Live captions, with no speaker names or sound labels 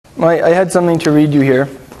I had something to read you here.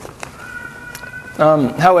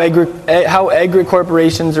 How agri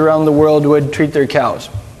corporations around the world would treat their cows.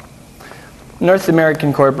 North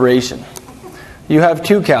American corporation. You have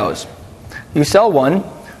 2 cows. You sell one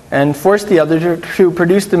and force the other to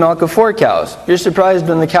produce the milk of 4 cows. You're surprised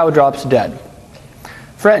when the cow drops dead.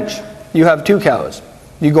 French. You have 2 cows.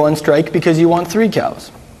 You go on strike because you want 3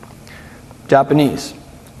 cows. Japanese.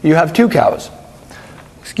 You have 2 cows.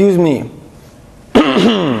 Excuse me.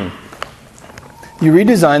 You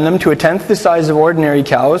redesign them to 1/10 the size of ordinary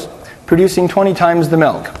cows, producing 20 times the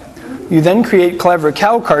milk. You then create clever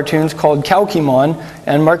cow cartoons called Cowkimon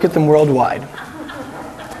and market them worldwide.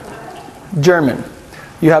 German.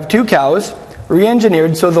 You have 2 cows,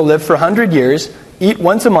 re-engineered so they'll live for 100 years, eat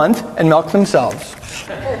once a month, and milk themselves.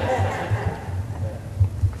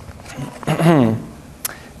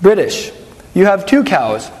 British. You have 2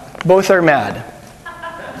 cows. Both are mad.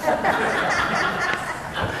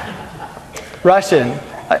 Russian.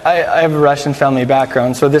 I have a Russian family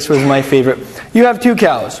background, so this was my favorite. You have 2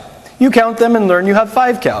 cows. You count them and learn you have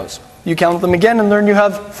 5 cows. You count them again and learn you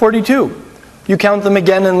have 42. You count them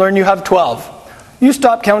again and learn you have 12. You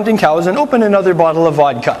stop counting cows and open another bottle of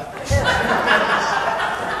vodka.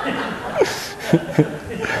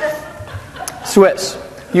 Swiss.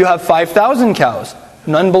 You have 5,000 cows.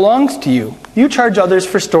 None belongs to you. You charge others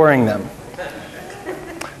for storing them.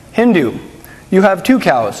 Hindu. You have 2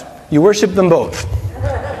 cows. You worship them both.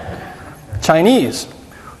 Chinese.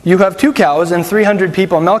 You have 2 cows and 300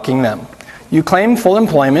 people milking them. You claim full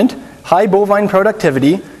employment, high bovine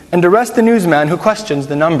productivity, and arrest the newsman who questions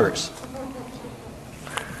the numbers.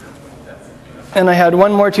 And I had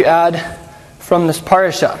one more to add from this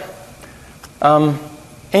parasha.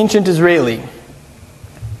 Ancient Israeli.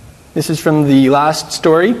 This is from the last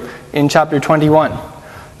story in chapter 21.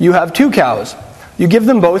 You have 2 cows. You give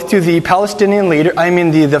them both to the Palestinian leader,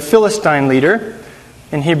 the Philistine leader.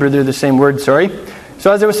 In Hebrew, they're the same word, sorry.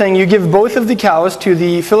 So as I was saying, you give both of the cows to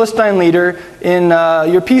the Philistine leader in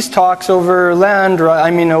your peace talks over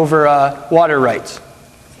over water rights.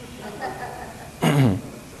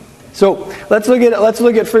 So let's look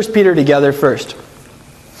at 1 Peter together first.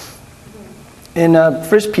 In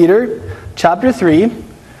 1 Peter chapter 3,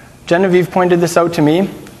 Genevieve pointed this out to me.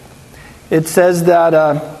 It says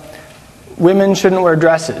that women shouldn't wear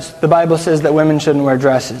dresses. The Bible says that women shouldn't wear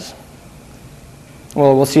dresses.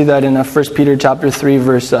 Well, we'll see that in 1 Peter chapter 3,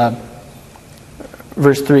 verse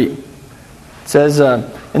 3. It says,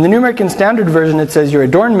 in the New American Standard Version, it says, your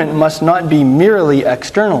adornment must not be merely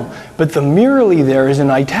external. But the merely there is in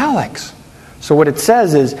italics. So what it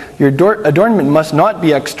says is, your adornment must not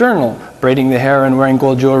be external, braiding the hair and wearing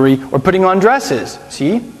gold jewelry, or putting on dresses.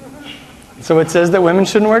 See? So it says that women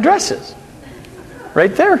shouldn't wear dresses.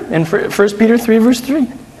 Right there, in 1 Peter 3, verse 3.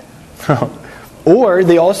 Or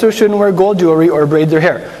they also shouldn't wear gold jewelry or braid their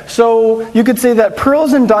hair. So you could say that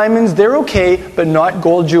pearls and diamonds, they're okay, but not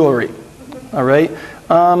gold jewelry. All right?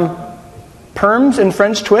 Perms and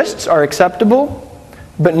French twists are acceptable,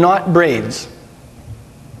 but not braids.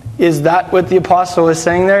 Is that what the apostle is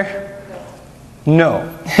saying there?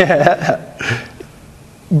 No.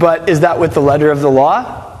 But is that what the letter of the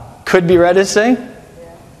law could be read as saying?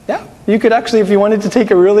 Yeah. You could actually, if you wanted to take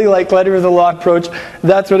a really letter of the law approach,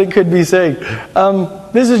 that's what it could be saying.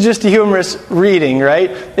 This is just a humorous reading, right?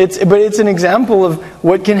 But it's an example of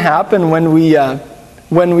what can happen when we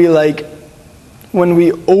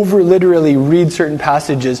over literally read certain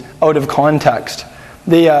passages out of context.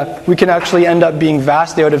 We can actually end up being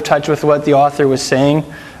vastly out of touch with what the author was saying.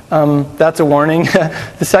 That's a warning.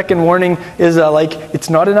 The second warning is it's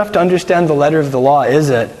not enough to understand the letter of the law, is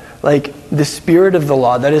it? The spirit of the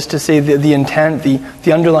law, that is to say the intent,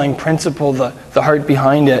 the underlying principle, the heart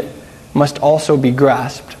behind it, must also be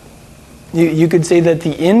grasped. You could say that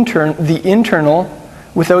the internal,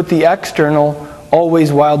 without the external,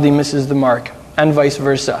 always wildly misses the mark, and vice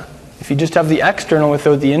versa. If you just have the external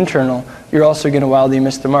without the internal, you're also going to wildly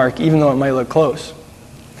miss the mark, even though it might look close.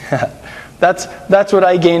 That's what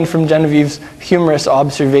I gained from Genevieve's humorous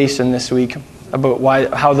observation this week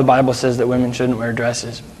about how the Bible says that women shouldn't wear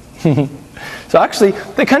dresses. So actually,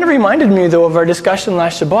 that kind of reminded me, though, of our discussion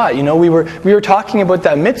last Shabbat. We were talking about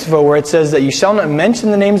that mitzvah where it says that you shall not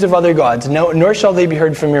mention the names of other gods, nor shall they be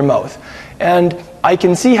heard from your mouth. And I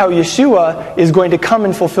can see how Yeshua is going to come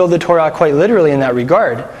and fulfill the Torah quite literally in that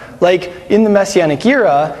regard. In the Messianic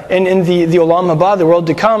era, and in the Olam Haba, the world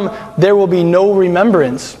to come, there will be no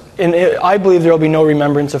remembrance. And I believe there will be no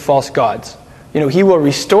remembrance of false gods. He will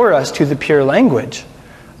restore us to the pure language.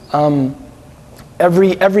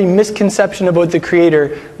 Every misconception about the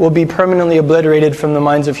Creator will be permanently obliterated from the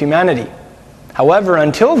minds of humanity. However,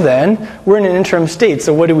 until then, we're in an interim state.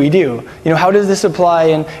 So what do? How does this apply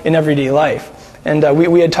in everyday life? And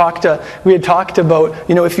we had talked about,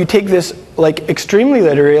 if you take this like extremely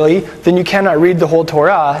literally, then you cannot read the whole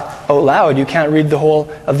Torah out loud. You can't read the whole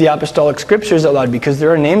of the apostolic scriptures out loud because there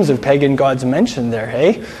are names of pagan gods mentioned there,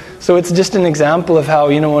 hey? So it's just an example of how,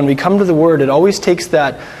 when we come to the Word, it always takes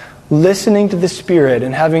that listening to the Spirit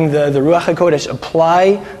and having the Ruach HaKodesh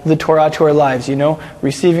apply the Torah to our lives,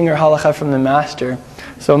 receiving our halakha from the Master.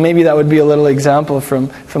 So maybe that would be a little example from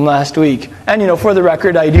last week. And for the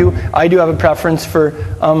record, I do have a preference for.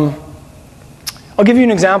 I'll give you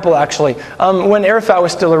an example actually. When Arafat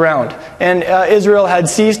was still around, and Israel had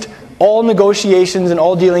ceased all negotiations and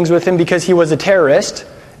all dealings with him because he was a terrorist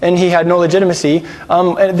and he had no legitimacy.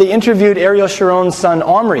 And they interviewed Ariel Sharon's son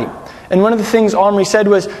Omri, and one of the things Omri said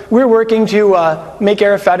was, "We're working to make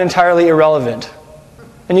Arafat entirely irrelevant."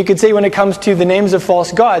 And you could say when it comes to the names of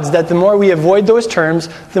false gods, that the more we avoid those terms,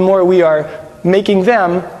 the more we are making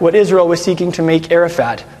them what Israel was seeking to make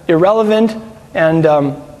Arafat, irrelevant and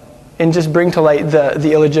just bring to light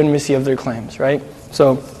the illegitimacy of their claims, right?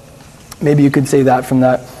 So maybe you could say that from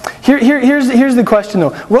that. Here's the question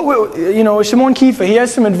though. Shimon Kifa, he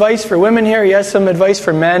has some advice for women here, he has some advice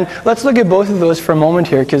for men. Let's look at both of those for a moment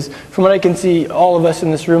here, because from what I can see, all of us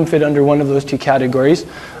in this room fit under one of those two categories.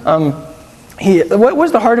 What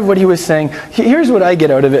was the heart of what he was saying? Here's what I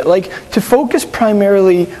get out of it. To focus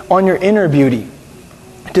primarily on your inner beauty.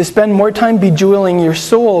 To spend more time bejeweling your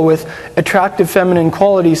soul with attractive feminine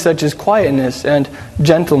qualities such as quietness and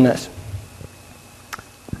gentleness.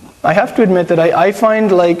 I have to admit that I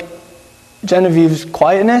find Genevieve's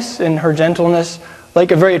quietness and her gentleness a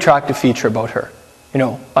very attractive feature about her.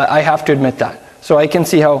 I have to admit that. So I can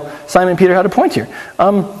see how Simon Peter had a point here.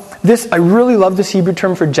 I really love this Hebrew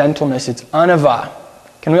term for gentleness. It's anavah.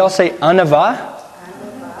 Can we all say anavah?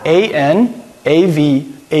 A-N-A-V-A-H.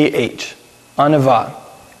 Anavah.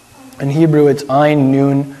 In Hebrew, it's Ayin,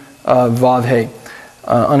 Nun, Vav, He.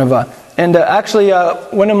 Anavah. And actually,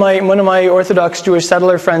 one of my Orthodox Jewish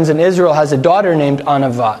settler friends in Israel has a daughter named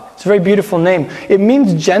Anavah. It's a very beautiful name. It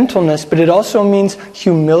means gentleness, but it also means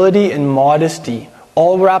humility and modesty,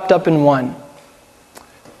 all wrapped up in one.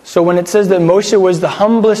 So when it says that Moshe was the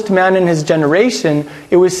humblest man in his generation,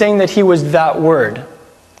 it was saying that he was that word.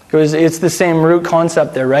 It's the same root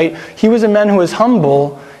concept there, right? He was a man who was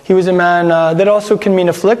humble. He was a man that also can mean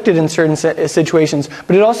afflicted in certain situations.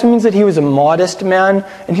 But it also means that he was a modest man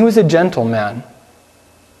and he was a gentle man.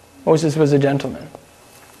 Moses was a gentleman.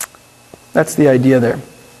 That's the idea there.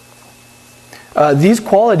 These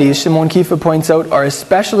qualities, Shimon Kifa points out, are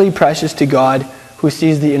especially precious to God who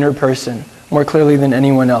sees the inner person more clearly than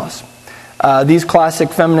anyone else. These classic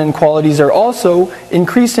feminine qualities are also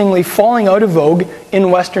increasingly falling out of vogue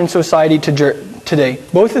in Western society today,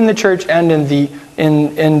 both in the church and in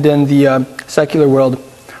the secular world.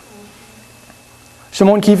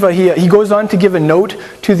 Shimon Kifa, he goes on to give a note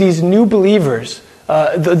to these new believers,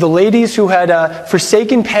 the ladies who had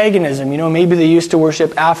forsaken paganism. Maybe they used to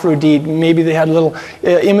worship Aphrodite, maybe they had little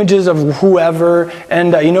images of whoever,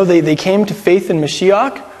 and they came to faith in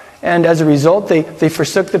Mashiach. And as a result, they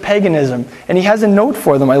forsook the paganism. And he has a note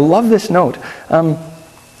for them. I love this note.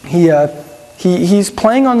 He's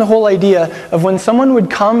playing on the whole idea of when someone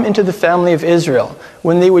would come into the family of Israel,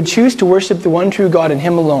 when they would choose to worship the one true God and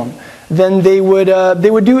Him alone, then they would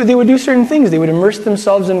do certain things. They would immerse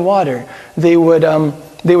themselves in water. They would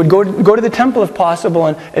go to the temple if possible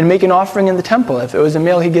and make an offering in the temple. If it was a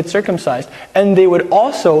male, he'd get circumcised. And they would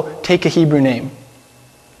also take a Hebrew name.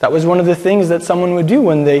 That was one of the things that someone would do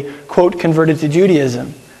when they, quote, converted to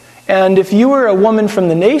Judaism. And if you were a woman from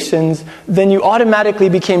the nations, then you automatically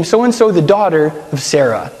became so-and-so the daughter of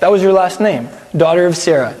Sarah. That was your last name. Daughter of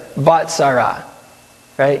Sarah. Bat Sarah.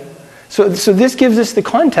 Right? So this gives us the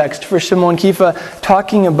context for Shimon Kifa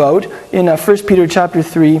talking about in 1 Peter chapter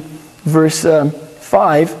 3, verse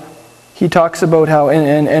 5. He talks about how,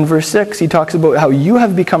 and verse 6, he talks about how you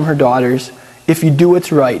have become her daughters if you do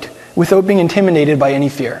what's right, without being intimidated by any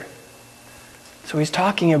fear. So he's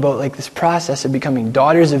talking about this process of becoming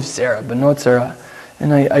daughters of Sarah, Benot Sarah.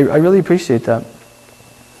 And I really appreciate that.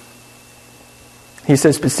 He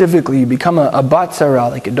says specifically, you become a Bat Sarah,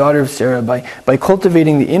 like a daughter of Sarah, by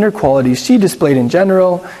cultivating the inner qualities she displayed in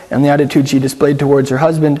general, and the attitude she displayed towards her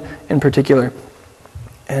husband in particular.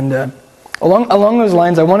 And along those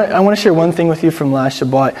lines, I want to share one thing with you from last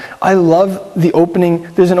Shabbat. I love the opening.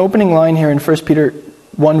 There's an opening line here in 1 Peter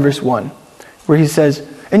 1 verse 1, where he says,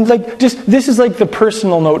 and this is the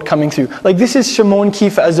personal note coming through. This is Shimon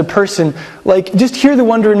Kifa as a person. Just hear the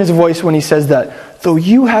wonder in his voice when he says that. Though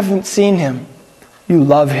you haven't seen him, you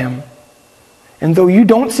love him. And though you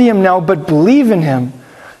don't see him now, but believe in him,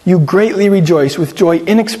 you greatly rejoice with joy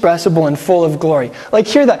inexpressible and full of glory. Like,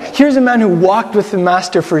 hear that. Here's a man who walked with the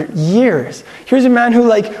Master for years. Here's a man who,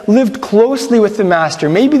 like, lived closely with the Master.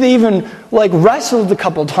 Maybe they even, like, wrestled a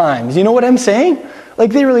couple times. You know what I'm saying?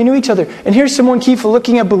 Like, they really knew each other. And here's Shimon Kefa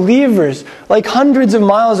looking at believers, like, hundreds of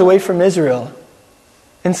miles away from Israel,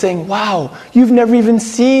 and saying, wow, you've never even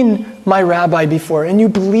seen my rabbi before, and you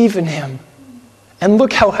believe in him. And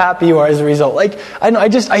look how happy you are as a result. Like,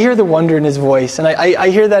 I hear the wonder in his voice. And I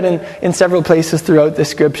hear that in several places throughout the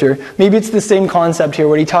scripture. Maybe it's the same concept here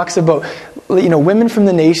where he talks about, women from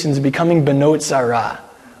the nations becoming Benot Zara.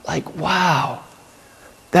 Like, wow.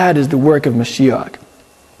 That is the work of Mashiach.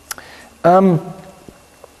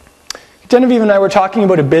 Genevieve and I were talking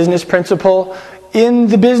about a business principle. In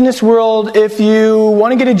the business world, if you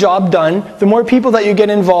want to get a job done, the more people that you get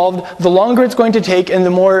involved, the longer it's going to take and the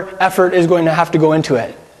more effort is going to have to go into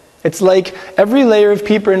it. It's like every layer of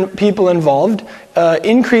people involved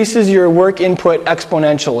increases your work input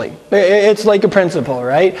exponentially. It's like a principle,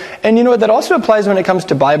 right? And you know what? That also applies when it comes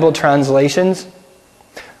to Bible translations.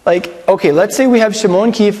 Like, okay, let's say we have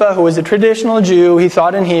Shimon Kefa, who was a traditional Jew. He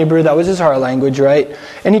thought in Hebrew. That was his heart language, right?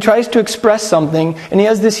 And he tries to express something, and he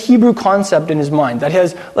has this Hebrew concept in his mind that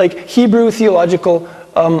has, like, Hebrew theological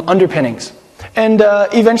underpinnings. And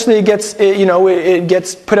eventually it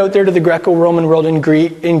gets put out there to the Greco-Roman world in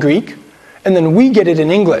Greek, and then we get it in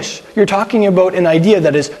English. You're talking about an idea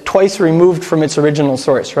that is twice removed from its original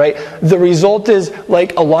source, right? The result is,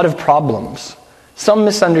 like, a lot of problems. Some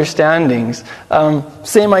misunderstandings.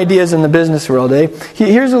 Same ideas in the business world, eh?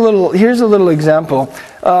 Here's a little example.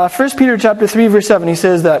 1 Peter chapter 3, verse 7, he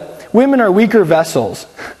says that women are weaker vessels.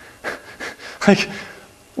 Like,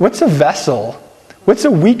 what's a vessel? What's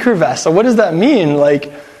a weaker vessel? What does that mean?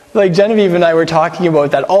 Like Genevieve and I were talking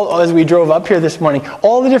about that all as we drove up here this morning.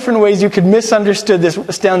 All the different ways you could misunderstand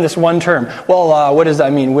this one term. Well, what does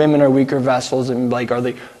that mean? Women are weaker vessels, and, like, are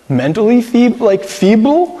they mentally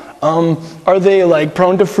feeble? Are they, like,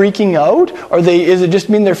 prone to freaking out? Is it just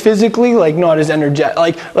mean they're physically, like, not as energetic?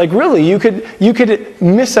 Like really, you could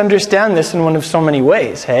misunderstand this in one of so many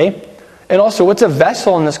ways, hey? And also, what's a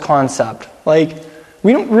vessel in this concept? Like,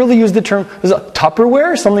 we don't really use the term, is it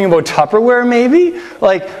Tupperware? Something about Tupperware, maybe?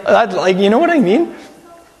 Like, you know what I mean?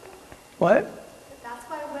 What?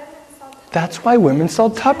 That's why women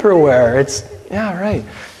sell Tupperware. Yeah, right.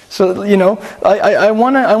 So, I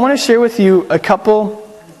want to share with you a couple.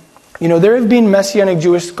 There have been Messianic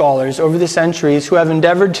Jewish scholars over the centuries who have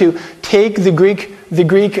endeavored to take the Greek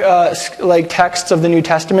texts of the New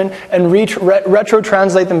Testament and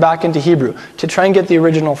retro-translate them back into Hebrew to try and get the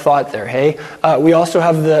original thought there, hey? We also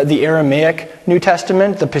have the Aramaic New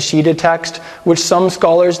Testament, the Peshitta text, which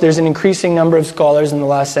there's an increasing number of scholars in the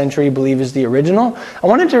last century believe is the original. I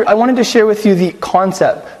wanted to share with you the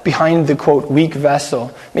concept behind the, quote, weak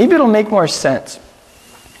vessel. Maybe it'll make more sense.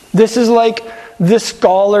 This is like the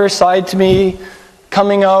scholar side to me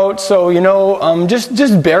coming out, so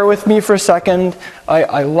just bear with me for a second.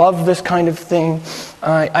 I love this kind of thing.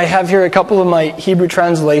 I have here a couple of my Hebrew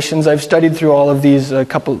translations. I've studied through all of these,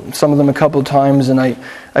 some of them a couple times, and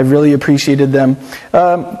I've really appreciated them.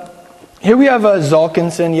 Here we have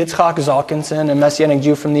Yitzchak Zalkinson, a Messianic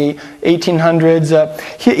Jew from the 1800s.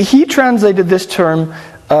 He translated this term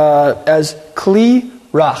as Kli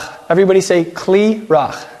Rach. Everybody say Kli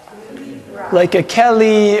Rach. Like a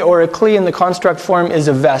keli or a kli in the construct form is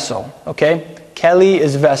a vessel, okay? Keli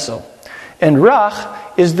is vessel. And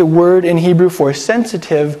rach is the word in Hebrew for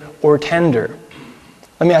sensitive or tender.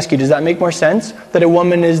 Let me ask you, does that make more sense? That a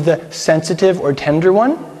woman is the sensitive or tender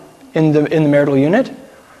one in the marital unit?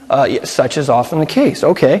 Yes, such is often the case.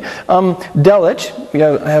 Okay. Delitzsch,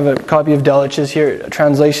 I have a copy of Delitzsch's here,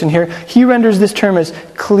 translation here. He renders this term as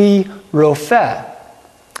kli rofeh.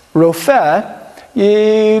 Rofeh,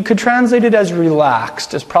 you could translate it as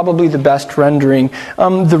relaxed, is probably the best rendering.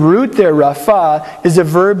 The root there, rafa, is a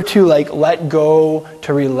verb to, like, let go,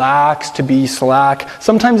 to relax, to be slack.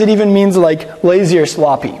 Sometimes it even means, like, lazy or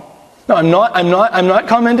sloppy. No, I'm not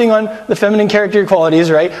commenting on the feminine character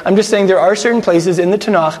qualities, right? I'm just saying there are certain places in the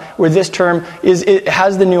Tanakh where this term it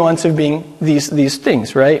has the nuance of being these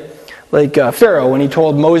things, right? Like Pharaoh, when he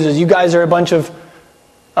told Moses, you guys are a bunch of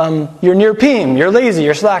you're nirpim, you're lazy,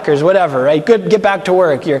 you're slackers, whatever, right? Good, get back to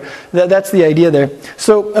work. That's the idea there.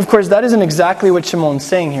 So, of course, that isn't exactly what Shimon's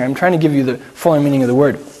saying here. I'm trying to give you the fuller meaning of the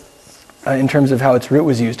word in terms of how its root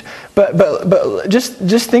was used. But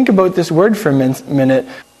just think about this word for a minute.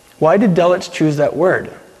 Why did Delitzsch choose that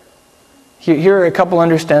word? Here are a couple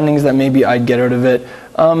understandings that maybe I'd get out of it.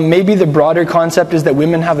 Maybe the broader concept is that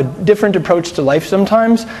women have a different approach to life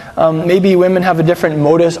sometimes. Maybe women have a different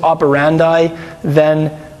modus operandi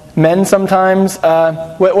than men sometimes.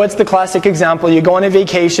 What's the classic example? You go on a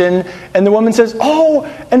vacation and the woman says, "Oh,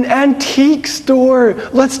 an antique store.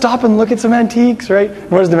 Let's stop and look at some antiques," right? And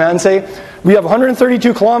what does the man say? "We have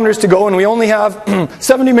 132 kilometers to go and we only have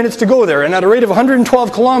 70 minutes to go there. And at a rate of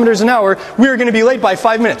 112 kilometers an hour, we're going to be late by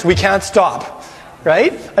 5 minutes. We can't stop."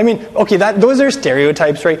 Right? I mean, okay, those are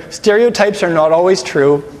stereotypes, right? Stereotypes are not always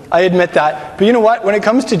true. I admit that. But you know what? When it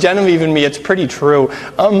comes to Genevieve and me, it's pretty true.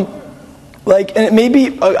 And it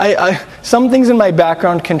maybe some things in my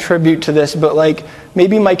background contribute to this, but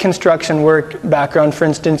maybe my construction work background, for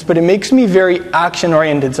instance, but it makes me very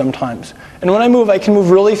action-oriented sometimes. And when I move, I can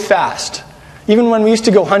move really fast. Even when we used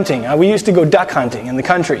to go hunting, we used to go duck hunting in the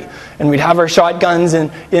country, and we'd have our shotguns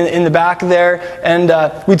in the back there, and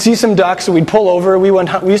we'd see some ducks, so we'd pull over. We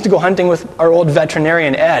used to go hunting with our old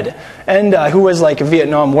veterinarian, Ed, and who was like a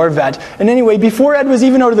Vietnam War vet. And anyway, before Ed was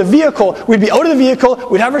even out of the vehicle, we'd be out of the vehicle,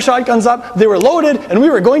 we'd have our shotguns up, they were loaded, and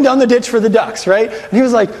we were going down the ditch for the ducks, right? And he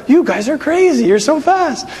was like, "You guys are crazy, you're so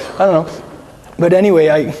fast." I don't know. But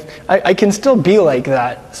anyway, I can still be like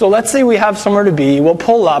that. So let's say we have somewhere to be. We'll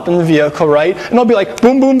pull up in the vehicle, right? And I'll be like,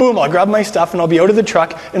 boom, boom, boom. I'll grab my stuff and I'll be out of the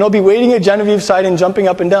truck. And I'll be waiting at Genevieve's side and jumping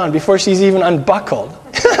up and down before she's even unbuckled.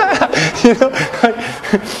 You know,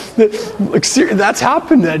 that's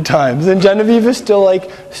happened at times. And Genevieve is still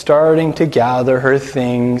starting to gather her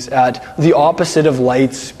things at the opposite of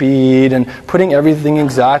light speed and putting everything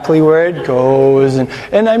exactly where it goes.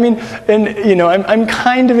 And I mean, you know, I'm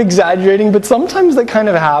kind of exaggerating, but sometimes that kind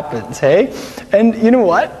of happens, hey? And you know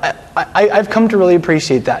what? I've come to really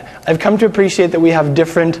appreciate that. I've come to appreciate that we have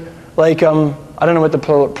different, I don't know what the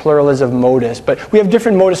plural is of modus, but we have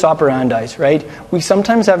different modus operandis, right? We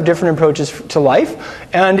sometimes have different approaches to life,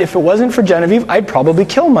 and if it wasn't for Genevieve, I'd probably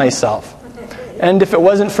kill myself. And if it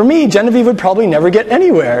wasn't for me, Genevieve would probably never get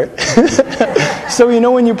anywhere. So, you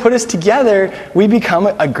know, when you put us together, we become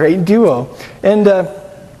a great duo. And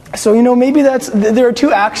so, you know, maybe there are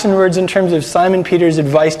two action words in terms of Simon Peter's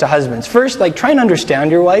advice to husbands. First, try and understand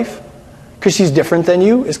your wife, because she's different than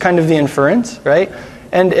you, is kind of the inference, right?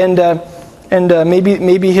 And maybe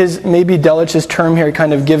Delitzsch's term here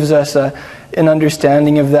kind of gives us an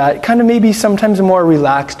understanding of that. Kind of maybe sometimes a more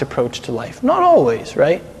relaxed approach to life. Not always,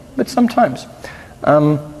 right? But sometimes.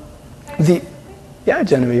 Yeah,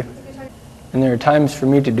 Genevieve. And there are times for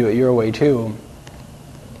me to do it your way too.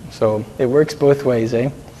 So it works both ways, eh?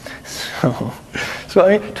 So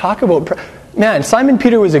I mean, talk about... Man, Simon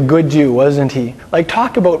Peter was a good Jew, wasn't he?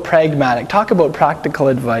 Talk about pragmatic. Talk about practical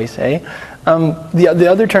advice, eh? The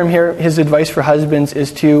other term here, his advice for husbands,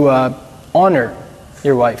 is to honor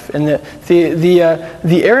your wife. And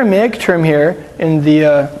the Aramaic term here in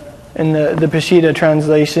the Peshitta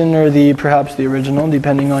translation, or perhaps the original,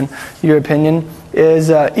 depending on your opinion, is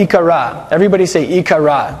ikara. Everybody say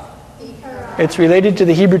ikara. It's related to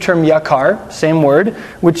the Hebrew term yakar, same word,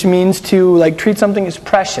 which means to treat something as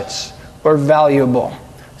precious or valuable.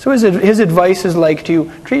 So his advice is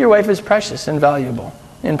to treat your wife as precious and valuable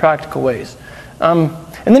in practical ways. And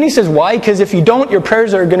then he says, why? Because if you don't, your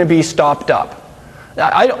prayers are going to be stopped up.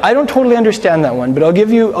 I don't totally understand that one, but I'll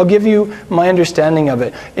give you my understanding of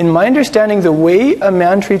it. In my understanding, the way a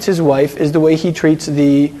man treats his wife is the way he treats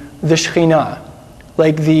the Shekhinah,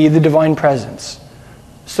 the divine presence.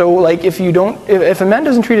 So if a man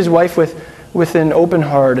doesn't treat his wife with an open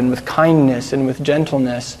heart and with kindness and with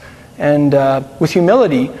gentleness and with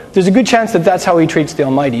humility, there's a good chance that that's how he treats the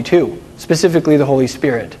Almighty too, specifically the Holy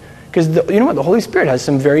Spirit. Because you know what? The Holy Spirit has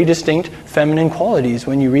some very distinct feminine qualities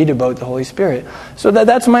when you read about the Holy Spirit. So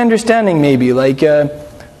that's my understanding maybe. If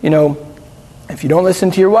you don't listen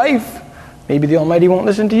to your wife, maybe the Almighty won't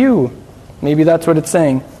listen to you. Maybe that's what it's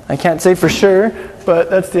saying. I can't say for sure, but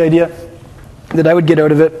that's the idea that I would get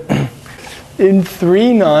out of it. In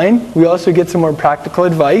 3:9, we also get some more practical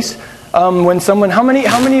advice. When someone, how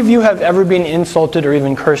many of you have ever been insulted or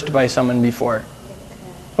even cursed by someone before?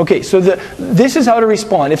 Okay, so this is how to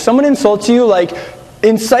respond. If someone insults you,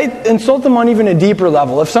 insult them on even a deeper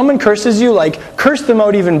level. If someone curses you, curse them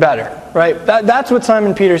out even better, right? That's what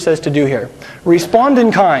Simon Peter says to do here. Respond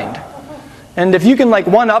in kind. And if you can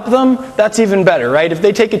one-up them, that's even better, right? If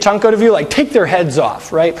they take a chunk out of you, take their heads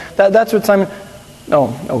off, right? That's what Simon...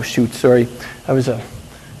 Oh shoot, sorry. I was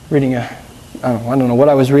reading I don't know what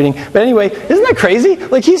I was reading. But anyway, isn't that crazy?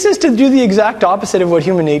 He says to do the exact opposite of what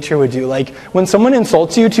human nature would do. When someone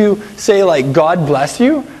insults you, to say, God bless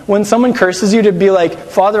you. When someone curses you, to be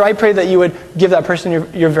Father, I pray that you would give that person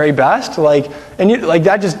your very best.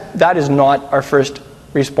 That is not our first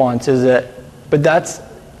response, is it? But that's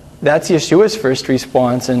Yeshua's first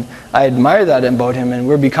response, and I admire that about him, and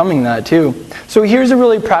we're becoming that too. So here's a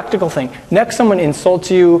really practical thing. Next someone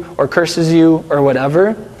insults you or curses you or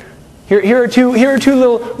whatever, here are two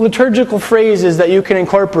little liturgical phrases that you can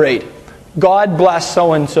incorporate. God bless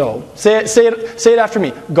so-and-so. Say it after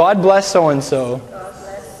me. God bless so-and-so. God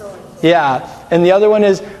bless so-and-so. Yeah. And the other one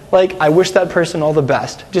is, like, I wish that person all the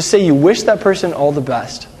best. Just say you wish that person all the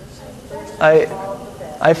best.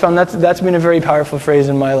 I found that's been a very powerful phrase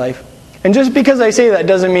in my life. And just because I say that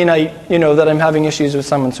doesn't mean that I'm having issues with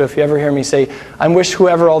someone. So if you ever hear me say, I wish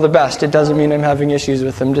whoever all the best, it doesn't mean I'm having issues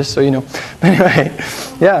with them, just so you know. But anyway,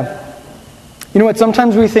 yeah. You know what?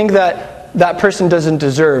 Sometimes we think that person doesn't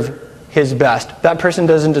deserve his best. That person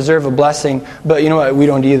doesn't deserve a blessing. But you know what? We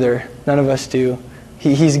don't either. None of us do.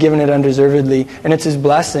 He's given it undeservedly. And it's his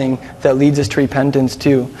blessing that leads us to repentance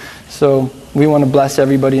too. So we want to bless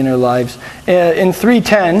everybody in our lives. In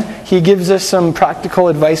 3:10, he gives us some practical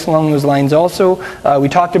advice along those lines also. We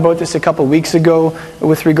talked about this a couple weeks ago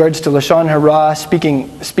with regards to Lashon Hara,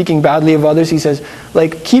 speaking badly of others. He says,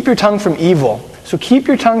 like, keep your tongue from evil. So keep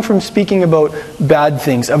your tongue from speaking about bad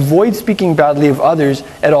things. Avoid speaking badly of others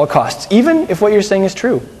at all costs, even if what you're saying is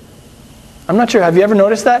true. I'm not sure. Have you ever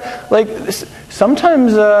noticed that? Like,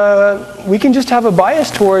 sometimes we can just have a bias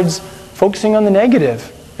towards focusing on the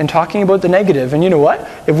negative and talking about the negative. And you know what?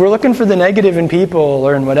 If we're looking for the negative in people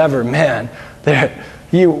or in whatever, man,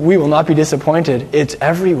 we will not be disappointed. It's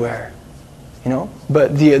everywhere. You know?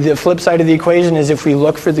 But the flip side of the equation is if we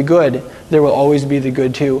look for the good, there will always be the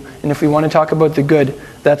good too. And if we want to talk about the good,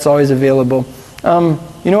 that's always available.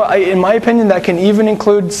 In my opinion, that can even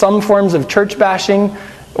include some forms of church bashing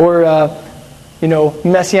or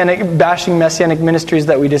bashing messianic ministries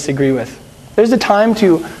that we disagree with. There's a time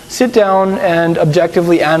to sit down and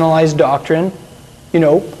objectively analyze doctrine,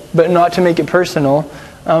 but not to make it personal.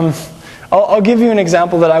 I'll give you an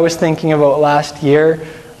example that I was thinking about last year.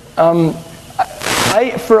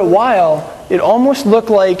 For a while, it almost looked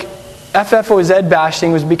like FFOZ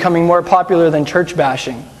bashing was becoming more popular than church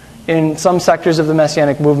bashing in some sectors of the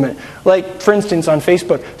Messianic movement. Like, for instance, on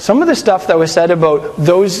Facebook, some of the stuff that was said about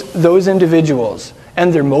those individuals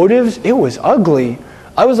and their motives, it was ugly.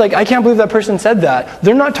 I was like, I can't believe that person said that.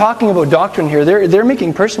 They're not talking about doctrine here. They're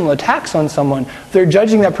making personal attacks on someone. They're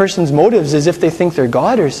judging that person's motives as if they think they're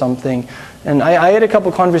God or something. And I had a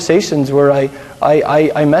couple conversations where I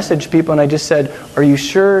messaged people and I just said, are you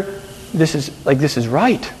sure this is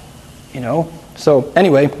right? So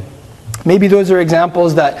anyway, maybe those are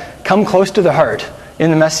examples that come close to the heart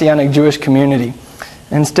in the Messianic Jewish community,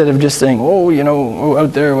 instead of just saying,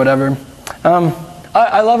 out there, whatever.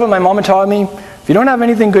 I love what my mama taught me. If you don't have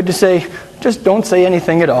anything good to say, just don't say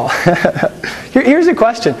anything at all. Here's a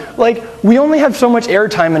question. Like, we only have so much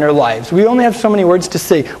airtime in our lives. We only have so many words to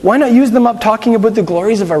say. Why not use them up talking about the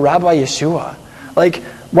glories of our Rabbi Yeshua? Like,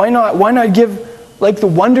 why not give, the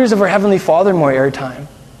wonders of our Heavenly Father more airtime?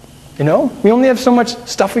 We only have so much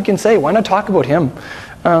stuff we can say. Why not talk about Him?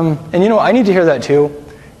 I need to hear that too.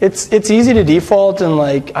 It's easy to default and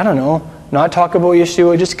not talk about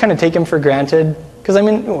Yeshua, just kind of take Him for granted. Because,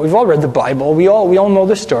 we've all read the Bible. We all know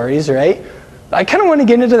the stories, right? I kind of want to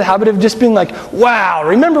get into the habit of just being like, wow,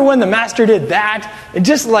 remember when the Master did that? And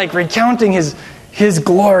just recounting his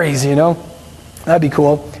glories, That'd be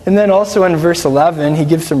cool. And then also in verse 11, he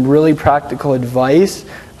gives some really practical advice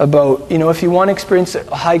about, if you want to experience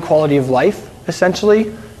a high quality of life,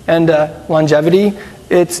 essentially, and longevity,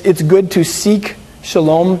 it's good to seek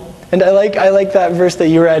shalom. And I like that verse that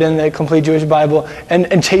you read in the Complete Jewish Bible,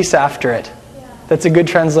 and chase after it. That's a good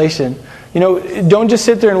translation. Don't just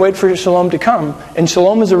sit there and wait for shalom to come. And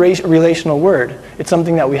shalom is a relational word. It's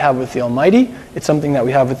something that we have with the Almighty. It's something that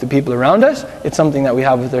we have with the people around us. It's something that we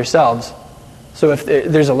have with ourselves. So if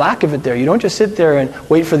there's a lack of it there, you don't just sit there and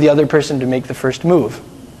wait for the other person to make the first move.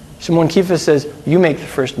 Shimon Kifa says, you make the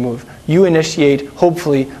first move. You initiate,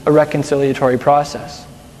 hopefully, a reconciliatory process.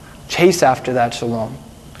 Chase after that shalom.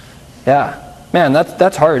 Yeah. Man,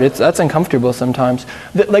 that's hard. That's uncomfortable sometimes.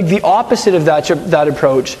 The opposite of that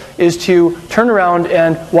approach is to turn around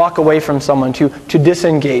and walk away from someone, to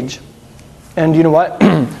disengage. And you know what?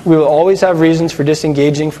 We will always have reasons for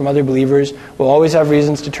disengaging from other believers. We'll always have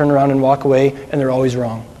reasons to turn around and walk away, and they're always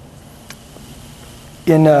wrong.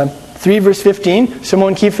 In 3 verse 15,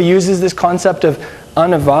 Shimon Kifa uses this concept of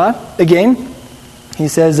anava again. He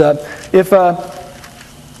says,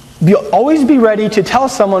 always be ready to tell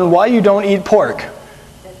someone why you don't eat pork.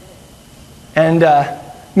 And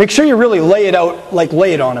make sure you really lay it out,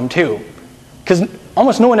 lay it on them too. Because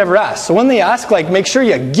almost no one ever asks. So when they ask, make sure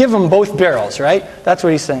you give them both barrels, right? That's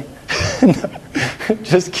what he's saying.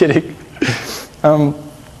 Just kidding.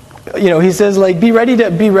 He says, like, be ready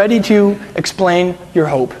to explain your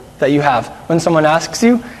hope that you have when someone asks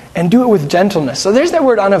you, and do it with gentleness. So there's that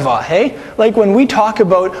word anava, hey? Like when we talk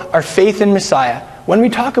about our faith in Messiah, when we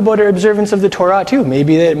talk about our observance of the Torah too,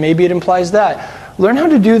 maybe it implies that. Learn how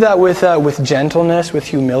to do that with gentleness, with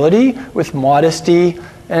humility, with modesty,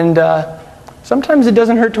 and sometimes it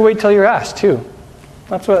doesn't hurt to wait till you're asked too.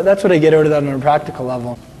 That's what I get out of that on a practical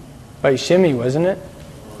level. By Shimei, wasn't it?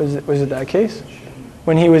 Was it that case?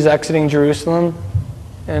 When he was exiting Jerusalem,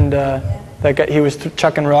 and that guy, he was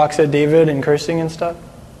chucking rocks at David and cursing and stuff?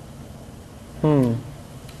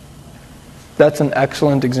 That's an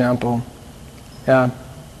excellent example. Yeah.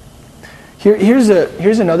 Here's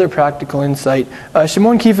another practical insight.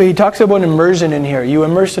 Shimon Kifa, he talks about immersion in here. You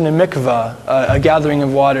immerse in a mikvah, a gathering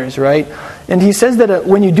of waters, right? And he says that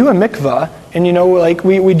when you do a mikvah, and like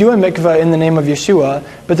we do a mikvah in the name of Yeshua,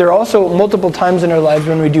 but there are also multiple times in our lives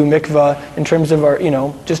when we do mikvah in terms of our,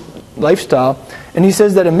 just lifestyle. And he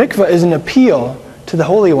says that a mikvah is an appeal to the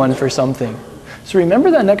Holy One for something. So remember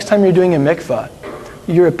that next time you're doing a mikvah,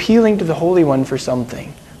 you're appealing to the Holy One for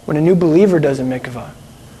something. When a new believer does a mikvah.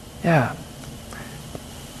 Yeah.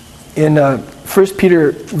 In 1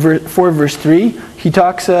 Peter 4 verse 3, he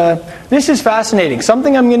talks, this is fascinating.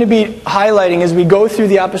 Something I'm going to be highlighting as we go through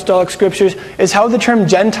the apostolic scriptures is how the term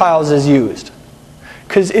Gentiles is used.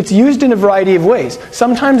 Because it's used in a variety of ways.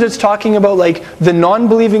 Sometimes it's talking about like the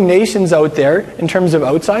non-believing nations out there in terms of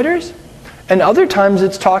outsiders. And other times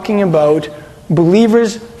it's talking about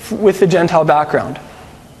believers with a Gentile background.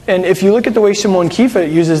 And if you look at the way Shimon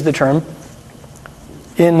Kifa uses the term,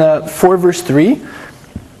 in 4 verse 3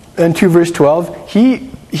 and 2 verse 12, he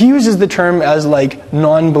uses the term as like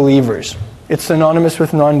non-believers. It's synonymous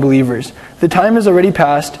with non-believers. The time has already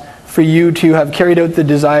passed for you to have carried out the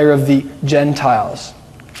desire of the Gentiles.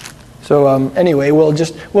 So anyway,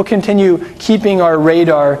 we'll continue keeping our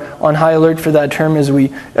radar on high alert for that term as we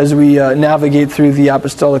navigate through the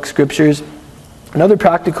apostolic scriptures. Another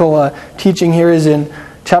practical teaching here is in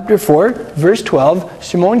chapter 4, verse 12.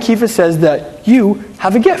 Shimon Kifa says that you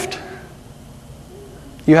have a gift.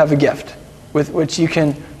 You have a gift with which you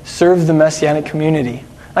can serve the Messianic community.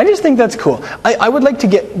 I just think that's cool. I would like to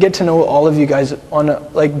get to know all of you guys on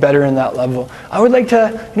better in that level. I would like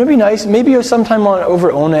to, it'd be nice, maybe sometime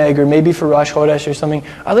over Oneg or maybe for Rosh Chodesh or something.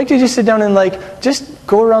 I'd like to just sit down and just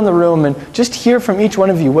go around the room and just hear from each one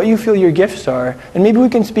of you what you feel your gifts are. And maybe we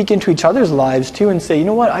can speak into each other's lives too and say, you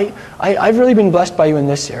know what, I've really been blessed by you in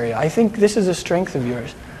this area. I think this is a strength of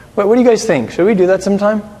yours. What do you guys think? Should we do that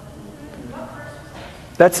sometime?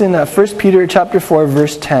 That's in 1 Peter chapter 4,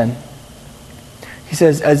 verse 10. He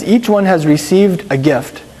says, as each one has received a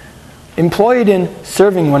gift, employ it in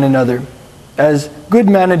serving one another as good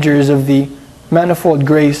managers of the manifold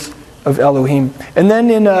grace of Elohim. And then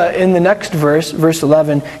in the next verse, verse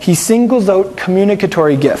 11, he singles out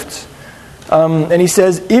communicatory gifts. And he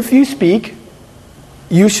says, if you speak,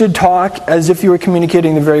 you should talk as if you were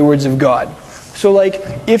communicating the very words of God. So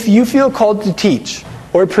if you feel called to teach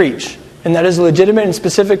or preach, and that is a legitimate and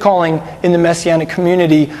specific calling in the Messianic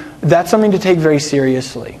community, that's something to take very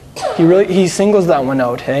seriously. He singles that one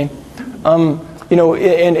out, hey?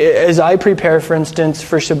 And as I prepare, for instance,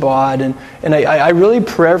 for Shabbat, and I really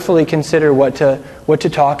prayerfully consider what to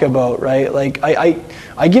talk about, right?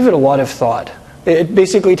 I give it a lot of thought. It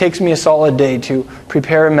basically takes me a solid day to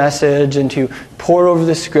prepare a message and to pore over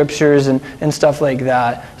the scriptures and stuff like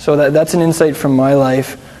that. So that's an insight from my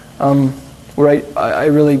life, where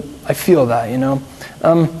I feel that,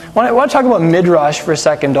 I want to talk about Midrash for a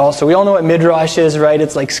second also. We all know what Midrash is, right?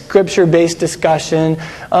 It's like scripture-based discussion.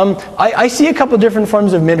 I see a couple different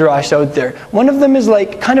forms of Midrash out there. One of them is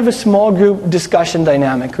kind of a small group discussion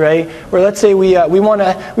dynamic, right? Where let's say we want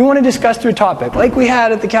to discuss through a topic, like we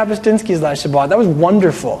had at the Kapustinskis last Shabbat. That was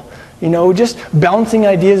wonderful. Just bouncing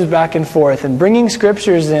ideas back and forth and bringing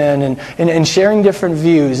scriptures in and sharing different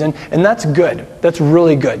views. And that's good. That's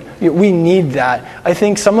really good. We need that. I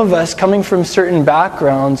think some of us coming from certain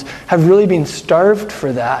backgrounds have really been starved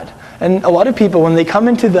for that. And a lot of people, when they come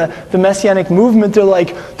into the Messianic movement, they're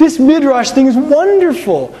like, this Midrash thing is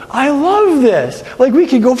wonderful. I love this. We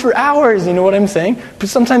could go for hours, you know what I'm saying? But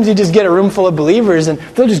sometimes you just get a room full of believers and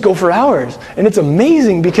they'll just go for hours. And it's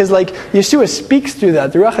amazing because Yeshua speaks through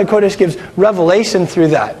that. The Ruach HaKodesh gives revelation through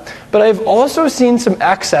that. But I've also seen some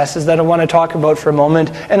excesses that I want to talk about for a moment.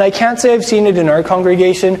 And I can't say I've seen it in our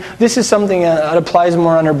congregation. This is something that applies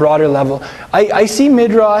more on a broader level. I see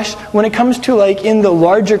Midrash, when it comes to in the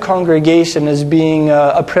larger congregation, as being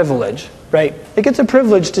a privilege, right? It's a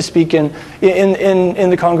privilege to speak in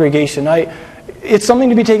the congregation. It's something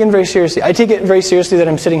to be taken very seriously. I take it very seriously that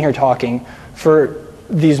I'm sitting here talking for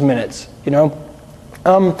these minutes,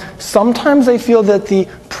 Sometimes I feel that the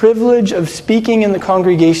privilege of speaking in the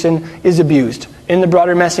congregation is abused in the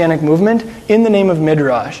broader Messianic movement in the name of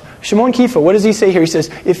Midrash. Shimon Kifa, what does he say here? He says,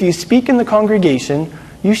 if you speak in the congregation,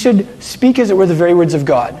 you should speak as it were the very words of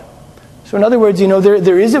God. So in other words,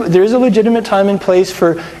 there is a legitimate time and place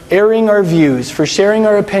for airing our views, for sharing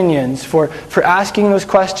our opinions, for asking those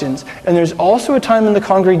questions. And there's also a time in the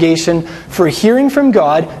congregation for hearing from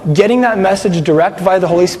God, getting that message direct via the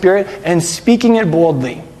Holy Spirit, and speaking it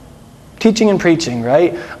boldly. Teaching and preaching,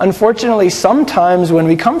 right? Unfortunately, sometimes when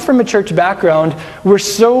we come from a church background, we're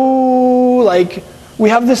so we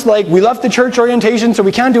have this we left the church orientation, so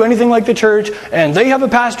we can't do anything like the church, and they have a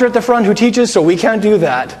pastor at the front who teaches, so we can't do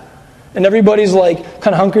that. And everybody's kind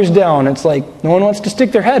of hunkers down. It's no one wants to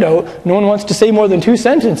stick their head out. No one wants to say more than 2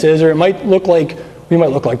 sentences, or it might look like we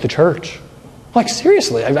might look like the church.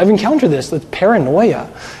 Seriously, I've encountered this. That's paranoia.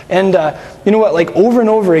 And you know what? Over and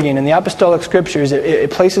over again in the apostolic scriptures,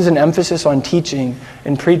 it places an emphasis on teaching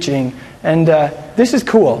and preaching. And this is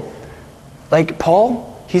cool.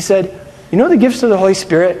 Paul, he said, the gifts of the Holy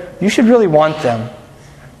Spirit, you should really want them.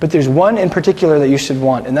 But there's one in particular that you should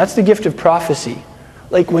want, and that's the gift of prophecy.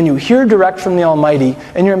 When you hear direct from the Almighty,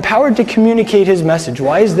 and you're empowered to communicate His message.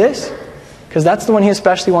 Why is this? Because that's the one He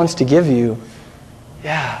especially wants to give you.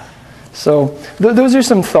 Yeah. So those are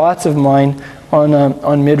some thoughts of mine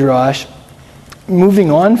on Midrash.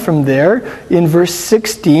 Moving on from there, in verse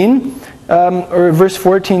 16, or verse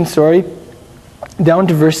 14, down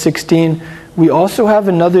to verse 16, we also have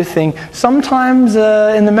another thing. Sometimes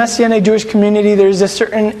in the Messianic Jewish community, there's a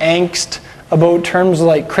certain angst about terms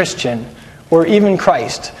like Christian, or even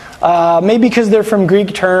Christ. Maybe because they're from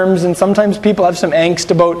Greek terms, and sometimes people have some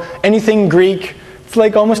angst about anything Greek.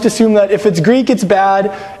 It's almost assume that if it's Greek, it's bad,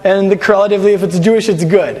 and relatively, if it's Jewish, it's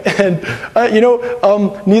good. And,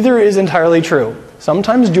 neither is entirely true.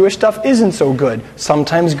 Sometimes Jewish stuff isn't so good.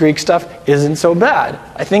 Sometimes Greek stuff isn't so bad.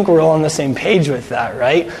 I think we're all on the same page with that,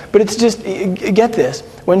 right? But it's just, get this.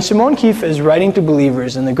 When Shimon Kifa is writing to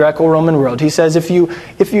believers in the Greco-Roman world, he says, if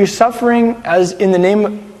you're suffering as in the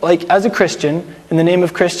name, as a Christian, in the name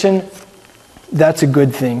of Christian, that's a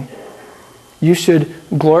good thing. You should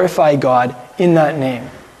glorify God in that name.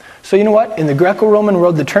 So you know what? In the Greco-Roman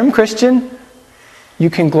world, the term Christian,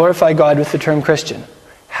 you can glorify God with the term Christian.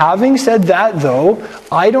 Having said that, though,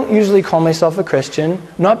 I don't usually call myself a Christian,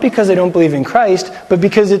 not because I don't believe in Christ, but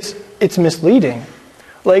because it's misleading.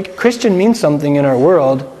 Christian means something in our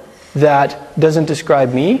world that doesn't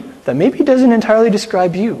describe me, that maybe doesn't entirely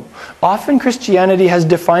describe you. Often Christianity has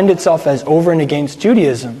defined itself as over and against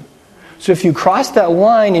Judaism. So if you cross that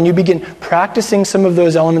line and you begin practicing some of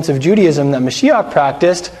those elements of Judaism that Mashiach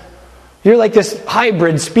practiced, you're like this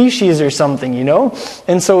hybrid species or something,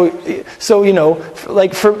 And so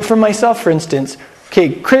for myself, for instance,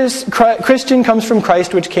 Christian comes from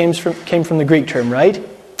Christ, which came from the Greek term, right?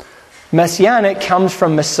 Messianic comes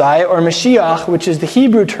from Messiah or Mashiach, which is the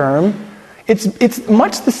Hebrew term. It's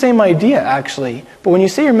much the same idea, actually. But when you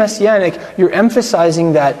say you're Messianic, you're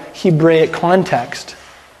emphasizing that Hebraic context.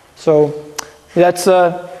 So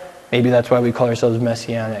maybe that's why we call ourselves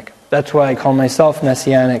Messianic. That's why I call myself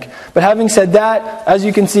Messianic. But having said that, as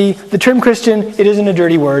you can see, the term Christian, it isn't a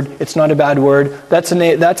dirty word. It's not a bad word. That's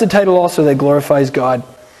a title also that glorifies God.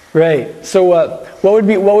 Right. So what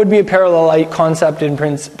would be a parallel concept in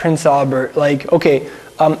Prince Albert?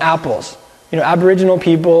 Apples. Aboriginal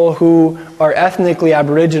people who are ethnically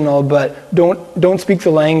Aboriginal but don't speak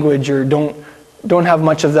the language or don't have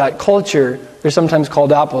much of that culture. They're sometimes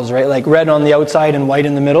called apples, right? Red on the outside and white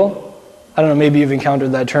in the middle. I don't know, maybe you've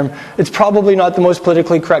encountered that term. It's probably not the most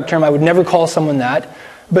politically correct term. I would never call someone that.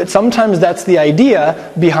 But sometimes that's the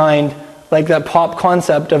idea behind that pop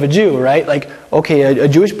concept of a Jew, right? A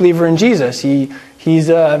Jewish believer in Jesus. He's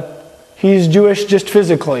Jewish just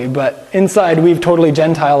physically, but inside we've totally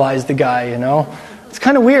Gentileized the guy, It's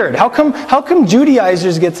kind of weird. How come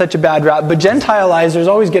Judaizers get such a bad rap, but Gentileizers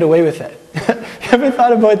always get away with it? You haven't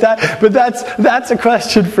thought about that? But that's a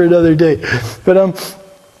question for another day. But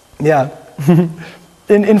yeah.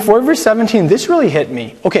 In 4 verse 17, this really hit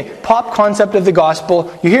me. Okay, pop concept of the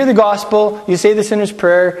gospel. You hear the gospel, you say the sinner's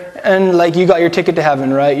prayer, and you got your ticket to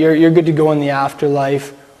heaven, right? You're good to go in the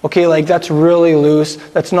afterlife. Okay, that's really loose.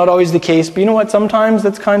 That's not always the case, but you know what? Sometimes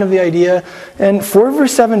that's kind of the idea. And 4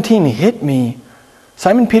 verse 17 hit me.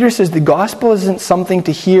 Simon Peter says the gospel isn't something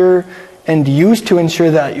to hear and use to ensure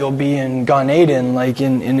that you'll be in Gan Eden,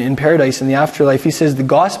 in paradise in the afterlife. He says the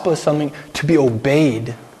gospel is something to be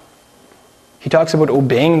obeyed. He talks about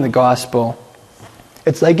obeying the gospel.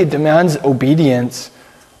 It's it demands obedience.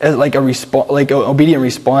 like like an obedient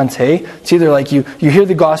response, hey? It's either like you hear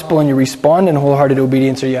the gospel and you respond in wholehearted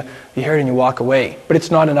obedience, or you hear it and you walk away. But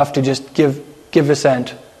it's not enough to just give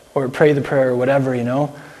assent or pray the prayer or whatever,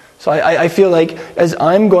 So I feel like as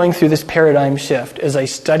I'm going through this paradigm shift, as I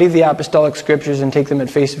study the apostolic scriptures and take them at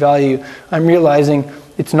face value, I'm realizing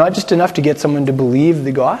it's not just enough to get someone to believe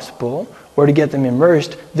the gospel or to get them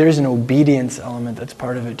immersed. There's an obedience element that's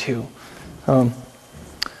part of it too.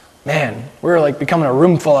 Man, we're like becoming a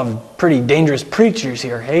room full of pretty dangerous preachers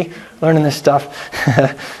here, hey? Learning this stuff.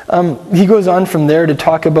 He goes on from there to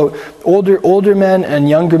talk about older men and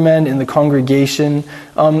younger men in the congregation.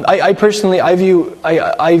 I personally view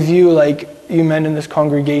like you men in this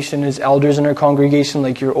congregation as elders in our congregation.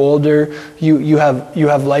 Like you're older, you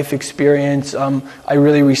have life experience. I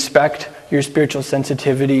really respect your spiritual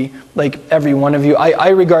sensitivity. Like every one of you, I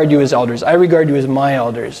regard you as elders. I regard you as my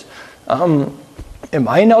elders. Am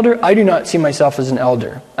I an elder? I do not see myself as an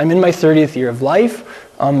elder. I'm in my 30th year of life.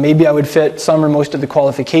 Maybe I would fit some or most of the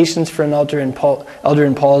qualifications for an elder in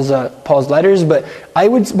Paul's letters, but I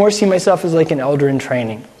would more see myself as like an elder in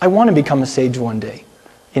training. I want to become a sage one day.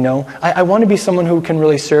 I want to be someone who can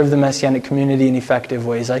really serve the Messianic community in effective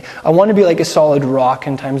ways. I want to be like a solid rock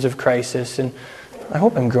in times of crisis, and I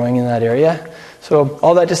hope I'm growing in that area. So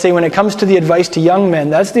all that to say, when it comes to the advice to young men,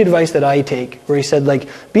 that's the advice that I take, where he said, like,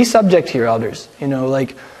 be subject to your elders.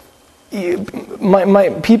 My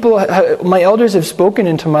elders have spoken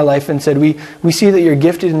into my life and said, we see that you're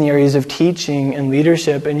gifted in the areas of teaching and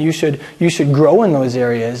leadership, and you should grow in those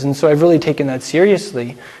areas. And so I've really taken that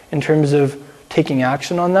seriously in terms of taking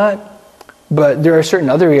action on that. But there are certain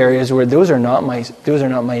other areas where those are not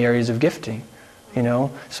my areas of gifting.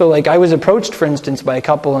 So like I was approached, for instance, by a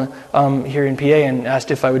couple here in PA and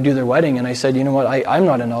asked if I would do their wedding, and I said, you know what, I'm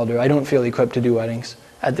not an elder. I don't feel equipped to do weddings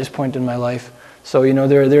at this point in my life. So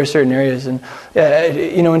there are certain areas, and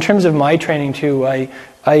in terms of my training too, I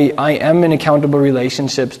am in accountable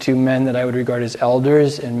relationships to men that I would regard as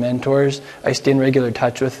elders and mentors. I stay in regular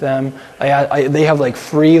touch with them. They have like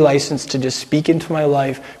free license to just speak into my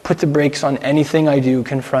life, put the brakes on anything I do,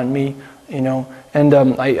 confront me, and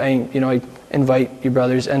I invite you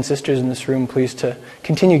brothers and sisters in this room, please, to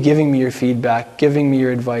continue giving me your feedback, giving me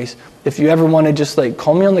your advice. If you ever want to just like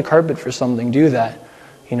call me on the carpet for something, do that.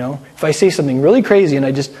 If I say something really crazy and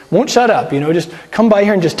I just won't shut up, just come by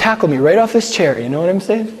here and just tackle me right off this chair. You know what I'm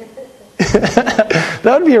saying?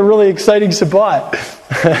 That would be a really exciting spot.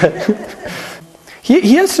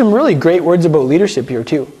 He has some really great words about leadership here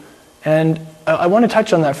too. And I want to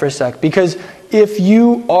touch on that for a sec, because if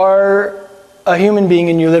you are a human being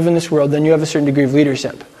and you live in this world, then you have a certain degree of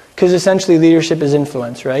leadership. Because essentially leadership is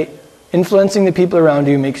influence, right? Influencing the people around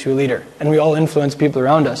you makes you a leader. And we all influence people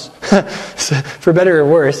around us. For better or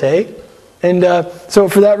worse, eh? And so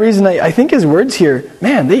for that reason, I think his words here,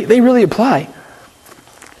 man, they really apply.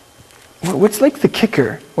 What's like the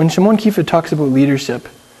kicker when Shimon Kefa talks about leadership?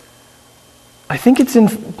 I think it's in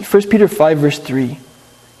 1 Peter 5 verse 3.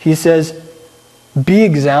 He says, be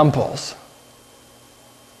examples.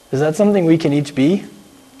 Is that something we can each be?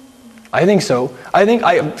 I think so.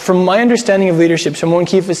 From my understanding of leadership, Shimon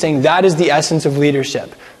Kefa is saying that is the essence of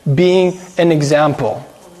leadership, being an example.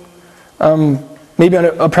 Maybe on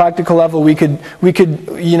a practical level, we could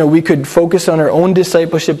focus on our own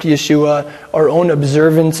discipleship to Yeshua, our own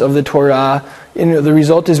observance of the Torah. The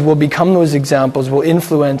result is we'll become those examples. We'll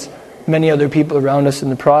influence many other people around us in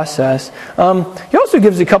the process. He also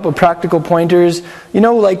gives a couple of practical pointers.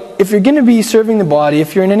 Like if you're going to be serving the body,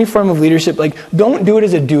 if you're in any form of leadership, like don't do it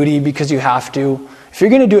as a duty because you have to. If you're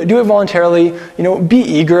going to do it voluntarily. Be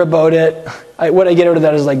eager about it. What I get out of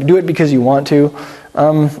that is like do it because you want to.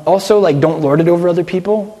 Also, like don't lord it over other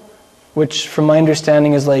people, which from my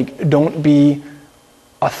understanding is like don't be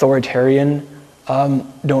authoritarian,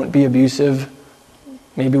 don't be abusive.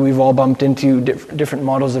 Maybe we've all bumped into different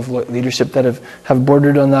models of leadership that have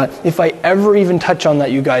bordered on that. If I ever even touch on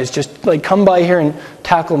that, you guys, just like come by here and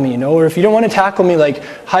tackle me, Or if you don't want to tackle me, like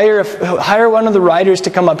hire one of the riders to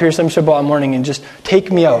come up here some Shabbat morning and just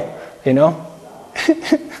take me out,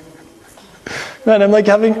 Man,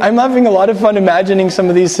 I'm having a lot of fun imagining some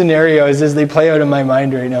of these scenarios as they play out in my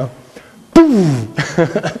mind right now. Boom!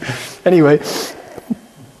 Anyway.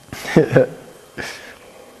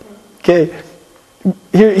 Okay.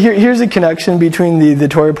 Here's a connection between the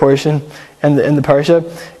Torah portion and the Parsha.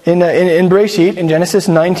 In Bereshit, in Genesis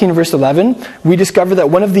 19 verse 11, we discover that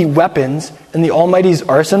one of the weapons in the Almighty's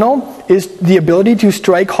arsenal is the ability to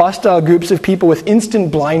strike hostile groups of people with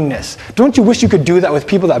instant blindness. Don't you wish you could do that with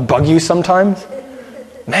people that bug you sometimes?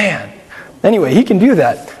 Man. Anyway, he can do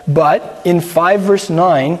that. But in 5 verse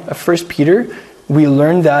 9 of 1 Peter, we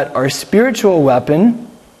learn that our spiritual weapon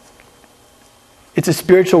It's a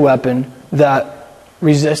spiritual weapon that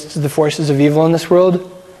resists the forces of evil in this world.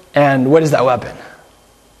 And what is that weapon?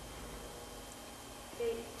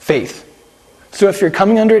 Faith. So if you're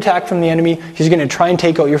coming under attack from the enemy, he's going to try and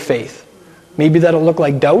take out your faith. Maybe that'll look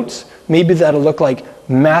like doubts. Maybe that'll look like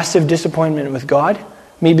massive disappointment with God.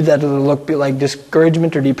 Maybe that'll look like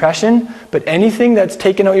discouragement or depression. But anything that's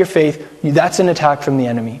taken out your faith, that's an attack from the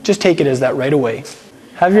enemy. Just take it as that right away.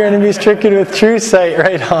 Have your enemies tricked with true sight.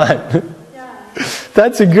 Right on.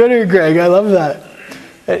 That's a gooder, Greg. I love that.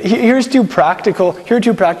 Here are two practical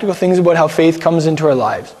things about how faith comes into our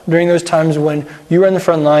lives. During those times when you are on the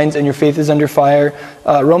front lines and your faith is under fire,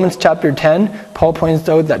 Romans chapter 10, Paul points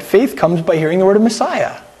out that faith comes by hearing the word of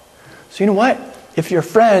Messiah. So you know what? If your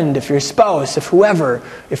friend, if your spouse, if whoever,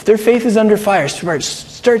 if their faith is under fire,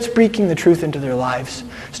 start speaking the truth into their lives.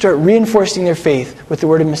 Start reinforcing their faith with the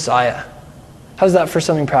word of Messiah. How's that for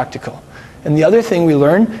something practical? And the other thing we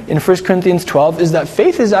learn in 1 Corinthians 12 is that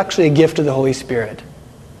faith is actually a gift of the Holy Spirit.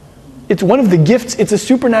 It's one of the gifts, it's a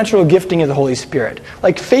supernatural gifting of the Holy Spirit.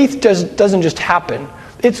 Like faith doesn't just happen.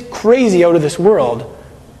 It's crazy out of this world.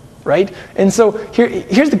 Right? And so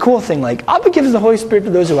here's the cool thing. Like, Abba gives the Holy Spirit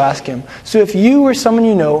to those who ask Him. So if you or someone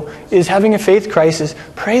you know is having a faith crisis,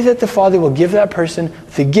 pray that the Father will give that person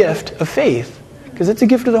the gift of faith. Because it's a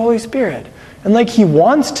gift of the Holy Spirit. And like He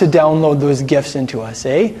wants to download those gifts into us,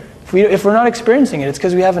 eh? If we're not experiencing it, it's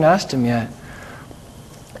because we haven't asked Him yet.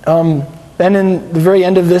 Then in the very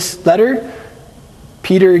end of this letter,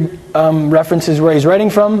 Peter references where he's writing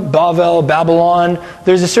from, Bavel, Babylon.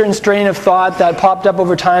 There's a certain strain of thought that popped up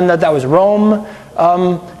over time that was Rome.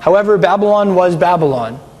 However, Babylon was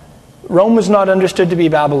Babylon. Rome was not understood to be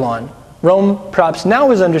Babylon. Rome perhaps now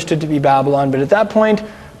is understood to be Babylon, but at that point,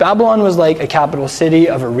 Babylon was like a capital city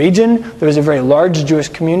of a region. There was a very large Jewish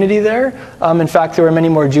community there. In fact, there were many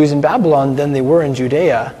more Jews in Babylon than there were in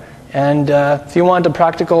Judea. And if you want a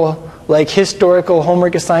practical, like historical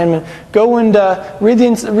homework assignment, go and read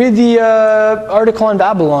the article on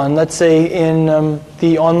Babylon, let's say in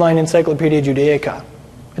the online Encyclopedia Judaica.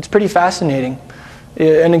 It's pretty fascinating.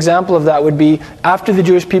 An example of that would be after the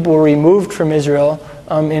Jewish people were removed from Israel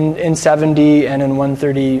in 70 and in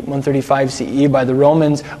 135 CE by the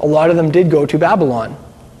Romans, a lot of them did go to Babylon.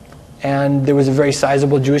 And there was a very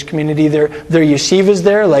sizable Jewish community there. Their yeshivas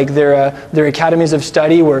there, like their academies of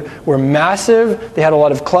study, were massive. They had a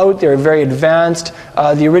lot of clout. They were very advanced.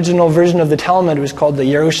 The original version of the Talmud was called the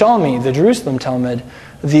Yerushalmi, the Jerusalem Talmud.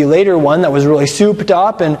 The later one that was really souped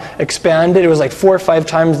up and expanded, it was like 4 or 5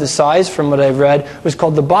 times the size from what I've read, was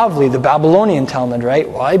called the Bavli, the Babylonian Talmud, right?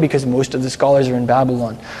 Why? Because most of the scholars are in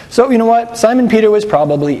Babylon. So, you know what? Simon Peter was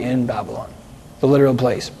probably in Babylon, the literal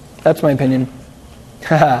place. That's my opinion.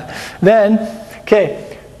 Then,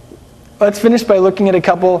 okay, let's finish by looking at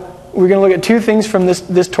we're going to look at 2 things from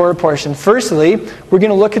this Torah portion. Firstly, we're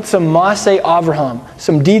going to look at some Maaseh Avraham,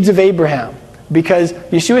 some deeds of Abraham. Because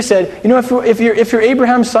Yeshua said, you know, if you're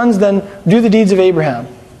Abraham's sons, then do the deeds of Abraham.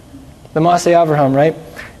 The Maaseh Avraham, right?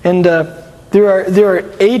 And there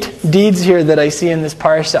are 8 deeds here that I see in this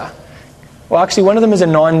parsha. Well, actually, one of them is a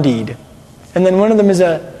non-deed. And then one of them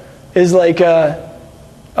is like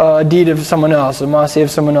a deed of someone else, a Maaseh of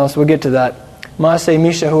someone else. We'll get to that. Maaseh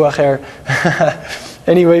Mishahu Acher.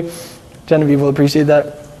 Anyway, Genevieve will appreciate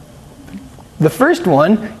that. The first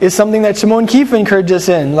one is something that Shimon Keefe encouraged us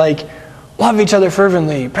in, like, love each other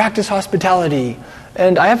fervently, practice hospitality.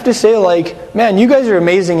 And I have to say, like, man, you guys are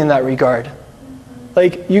amazing in that regard.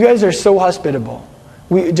 Like, you guys are so hospitable.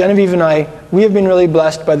 Genevieve and I, we have been really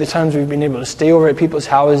blessed by the times we've been able to stay over at people's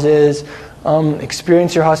houses,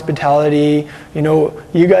 experience your hospitality. You know,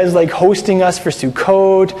 you guys like hosting us for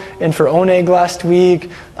Sukkot and for Oneg last week.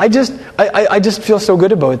 I just feel so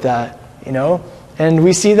good about that, you know. And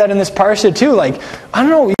we see that in this parsha too. Like, I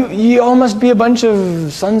don't know, you all must be a bunch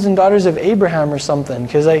of sons and daughters of Abraham or something.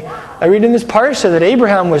 Because I read in this parsha that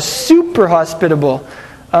Abraham was super hospitable.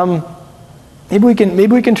 Maybe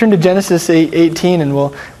we can turn to Genesis 18 and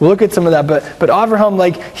we'll look at some of that. But Avraham,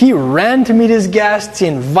 like, he ran to meet his guests. He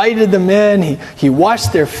invited them in. He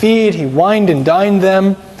washed their feet. He wined and dined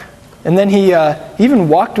them. And then he even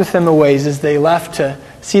walked with them a ways as they left to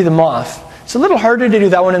see them off. It's a little harder to do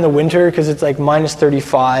that one in the winter because it's like minus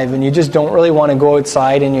 35 and you just don't really want to go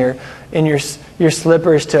outside in your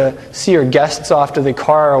slippers to see your guests off to the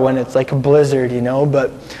car when it's like a blizzard, you know.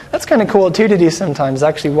 But that's kind of cool too to do sometimes,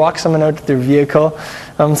 actually walk someone out to their vehicle,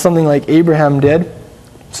 something like Abraham did.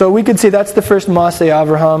 So we could say that's the first Maaseh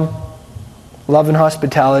Avraham, love and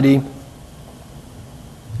hospitality.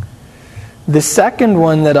 The second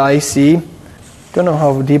one that I see, don't know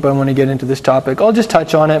how deep I want to get into this topic, I'll just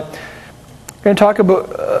touch on it. We're going to talk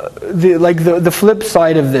about the flip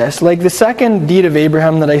side of this. Like the second deed of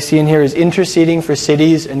Abraham that I see in here is interceding for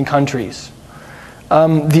cities and countries.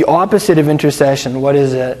 The opposite of intercession, what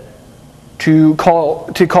is it? To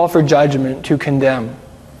call for judgment, to condemn.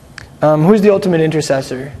 Who's the ultimate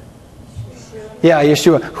intercessor? Yeah,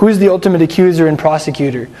 Yeshua. Who's the ultimate accuser and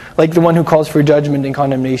prosecutor? Like the one who calls for judgment and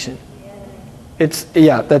condemnation.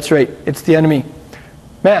 That's right. It's the enemy.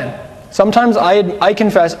 Man, sometimes I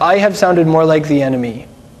confess I have sounded more like the enemy.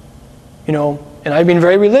 And I've been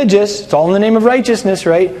very religious. It's all in the name of righteousness,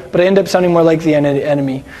 right? But I end up sounding more like the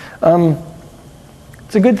enemy.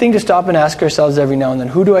 It's a good thing to stop and ask ourselves every now and then,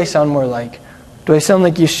 who do I sound more like? Do I sound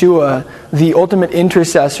like Yeshua, the ultimate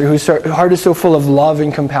intercessor, whose heart is so full of love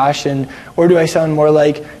and compassion? Or do I sound more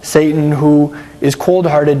like Satan, who is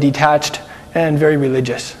cold-hearted, detached, and very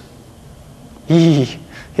religious?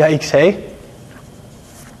 Yikes, hey?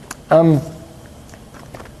 1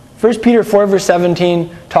 Peter 4 verse 17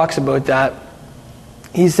 talks about that.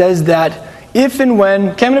 He says that if and when,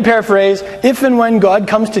 I'm going to paraphrase, if and when God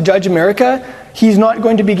comes to judge America, He's not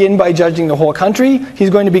going to begin by judging the whole country. He's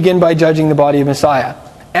going to begin by judging the body of Messiah.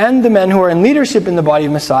 And the men who are in leadership in the body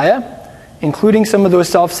of Messiah, including some of those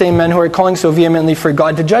self-same men who are calling so vehemently for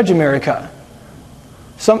God to judge America.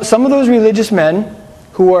 Some of those religious men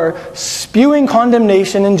who are spewing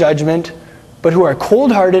condemnation and judgment, but who are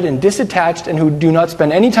cold-hearted and disattached and who do not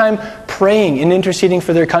spend any time praying and interceding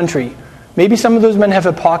for their country. Maybe some of those men have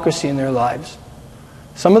hypocrisy in their lives.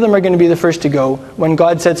 Some of them are going to be the first to go when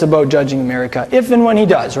God sets about judging America. If and when He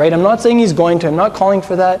does, right? I'm not saying He's going to. I'm not calling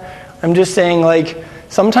for that. I'm just saying,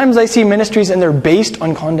 sometimes I see ministries and they're based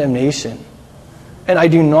on condemnation. And I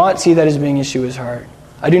do not see that as being Yeshua's heart.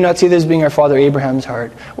 I do not see this as being our father Abraham's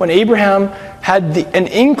heart. When Abraham had an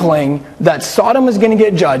inkling that Sodom was going to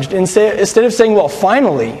get judged, instead of saying, well,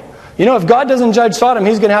 finally, if God doesn't judge Sodom,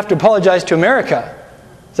 He's going to have to apologize to America.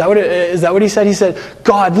 Is that what he said? He said,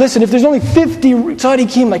 God, listen, if there's only 50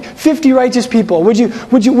 tzaddikim, 50 righteous people, would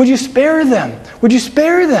you spare them? Would you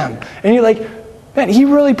spare them? And you're like, man, he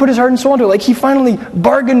really put his heart and soul into it. He finally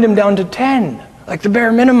bargained him down to 10, the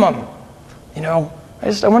bare minimum. I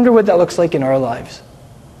wonder what that looks like in our lives.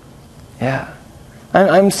 Yeah.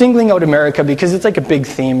 I'm singling out America because it's a big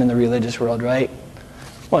theme in the religious world, right?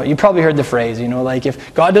 Well, you probably heard the phrase,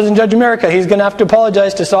 if God doesn't judge America, He's going to have to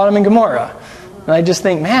apologize to Sodom and Gomorrah. And I just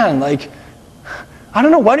think, man, I don't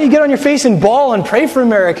know, why don't you get on your face and bawl and pray for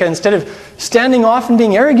America instead of standing off and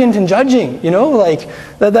being arrogant and judging,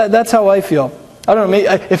 that's how I feel. I don't know,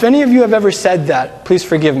 if any of you have ever said that, please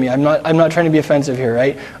forgive me. I'm not trying to be offensive here,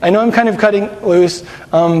 right? I know I'm kind of cutting loose,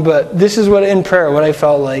 but this is what in prayer, what I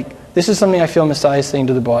felt like. This is something I feel Messiah is saying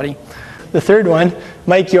to the body. The third one,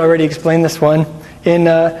 Mike, you already explained this one. In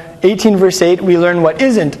 18 verse 8, we learn what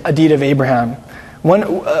isn't a deed of Abraham. One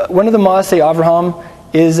of the Maaseh Avraham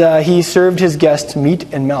is he served his guests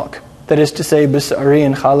meat and milk. That is to say, Bisari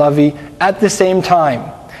and Chalavi at the same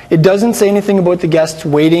time. It doesn't say anything about the guests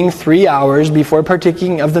waiting 3 hours before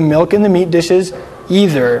partaking of the milk and the meat dishes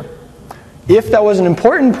either. If that was an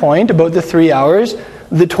important point about the 3 hours,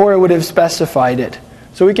 the Torah would have specified it.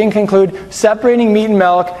 So we can conclude, separating meat and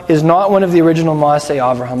milk is not one of the original Maaseh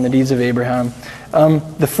Avraham, the deeds of Abraham.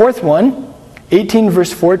 The fourth one, 18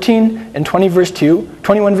 verse 14 and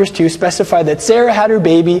 21 verse 2 specify that Sarah had her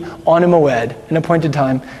baby on a moed, an appointed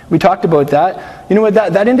time. We talked about that. You know what,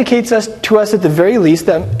 that indicates to us at the very least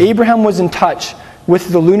that Abraham was in touch with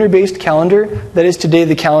the lunar-based calendar that is today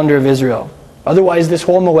the calendar of Israel. Otherwise, this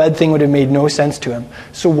whole moed thing would have made no sense to him.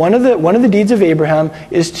 So one of the deeds of Abraham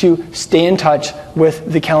is to stay in touch with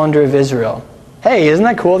the calendar of Israel. Hey, isn't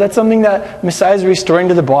that cool? That's something that Messiah is restoring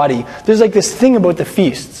to the body. There's this thing about the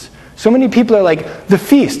feasts. So many people are like, the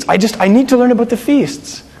feasts, I need to learn about the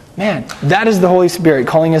feasts. Man, that is the Holy Spirit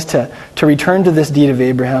calling us to return to this deed of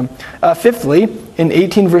Abraham. Fifthly, in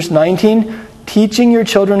 18 verse 19, teaching your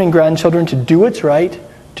children and grandchildren to do what's right,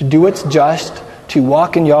 to do what's just, to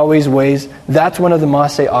walk in Yahweh's ways. That's one of the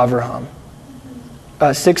Maaseh Avraham.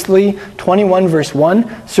 Sixthly, 21 verse 1,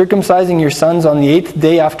 circumcising your sons on the 8th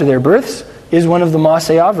day after their births is one of the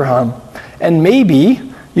Maaseh Avraham. And maybe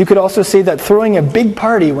you could also say that throwing a big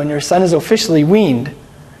party when your son is officially weaned,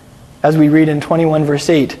 as we read in 21 verse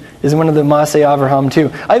 8, is one of the Maaseh Avraham too.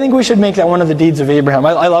 I think we should make that one of the deeds of Abraham.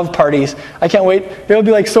 I love parties. I can't wait. It'll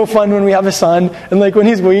be so fun when we have a son, and when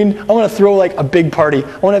he's weaned, I want to throw a big party.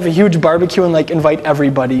 I want to have a huge barbecue and invite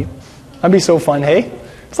everybody. That'd be so fun, hey?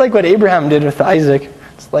 It's like what Abraham did with Isaac.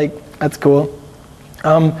 It's that's cool.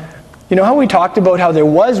 You know how we talked about how there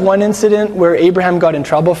was one incident where Abraham got in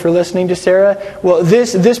trouble for listening to Sarah? Well,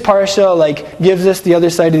 this parsha gives us the other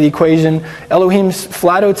side of the equation. Elohim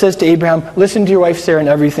flat out says to Abraham, listen to your wife Sarah and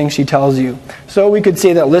everything she tells you. So we could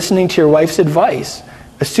say that listening to your wife's advice,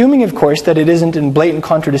 assuming of course that it isn't in blatant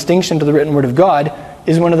contradistinction to the written word of God,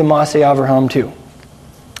 is one of the Maaseh Avraham too.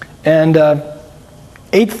 And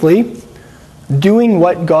eighthly, doing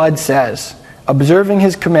what God says, observing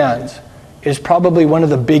his commands, is probably one of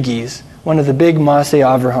the biggies, one of the big Maaseh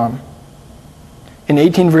Avraham. In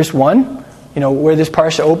 18 verse 1, where this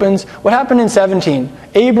parsha opens, what happened in 17?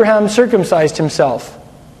 Abraham circumcised himself.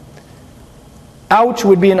 Ouch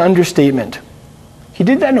would be an understatement. He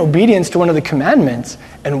did that in obedience to one of the commandments.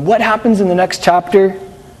 And what happens in the next chapter?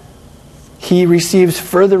 He receives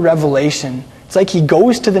further revelation. It's like he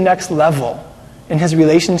goes to the next level in his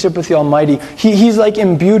relationship with the Almighty. He's like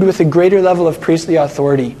imbued with a greater level of priestly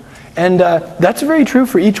authority. And that's very true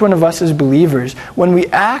for each one of us as believers. When we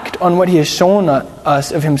act on what he has shown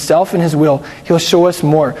us of himself and his will, he'll show us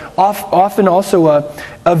more. Often also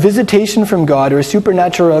a visitation from God or a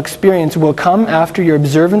supernatural experience will come after your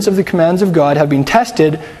observance of the commands of God have been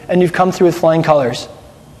tested and you've come through with flying colors.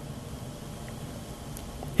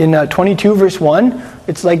 In 22 verse 1,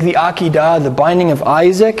 it's like the Akedah, the binding of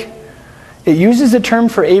Isaac. It uses a term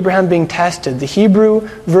for Abraham being tested. The Hebrew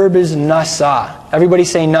verb is nasa. Everybody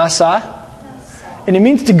say nasa? And it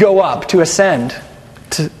means to go up, to ascend.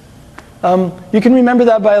 You can remember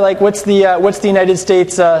that by what's the United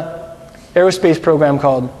States aerospace program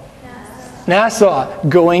called? NASA.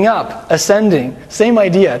 Going up, ascending. Same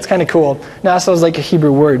idea. It's kind of cool. NASA is like a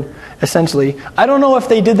Hebrew word, essentially. I don't know if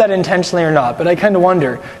they did that intentionally or not, but I kind of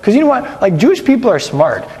wonder. Because you know what? Jewish people are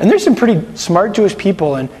smart. And there's some pretty smart Jewish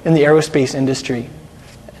people in the aerospace industry.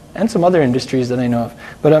 And some other industries that I know of.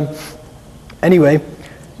 But anyway,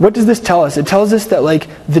 what does this tell us? It tells us that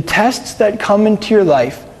the tests that come into your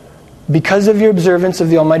life because of your observance of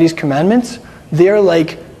the Almighty's commandments, they're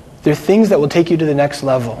things that will take you to the next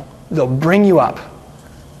level. They'll bring you up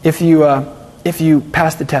if you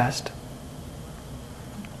pass the test.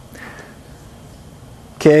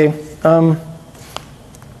 Okay,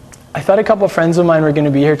 I thought a couple of friends of mine were going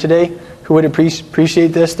to be here today who would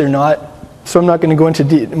appreciate this. They're not, so I'm not going to go into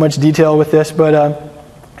much detail with this, but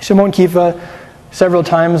Shimon Kifa several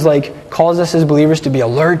times calls us as believers to be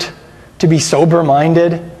alert, to be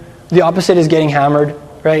sober-minded. The opposite is getting hammered,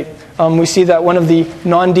 right? We see that one of the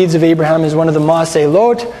non-deeds of Abraham is one of the Maaseh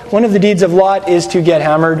Lot. One of the deeds of Lot is to get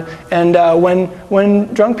hammered. And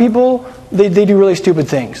when drunk people, they do really stupid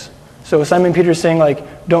things. So Simon Peter's saying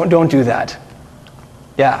don't do that.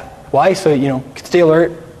 Yeah. Why? So stay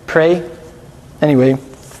alert, pray. Anyway,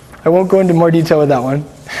 I won't go into more detail with that one.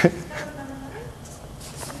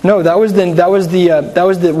 No, that was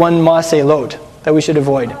the one Maaseh Lot that we should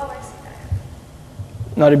avoid.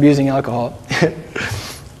 Not abusing alcohol.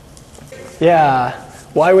 Yeah.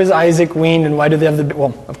 Why was Isaac weaned and why did they have the...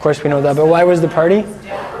 Well, of course we know that, but why was the party?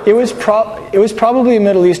 It was probably a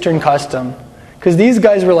Middle Eastern custom. Because these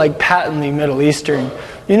guys were patently Middle Eastern.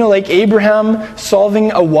 Abraham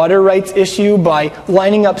solving a water rights issue by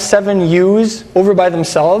lining up 7 ewes over by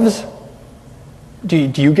themselves. Do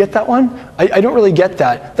you get that one? I don't really get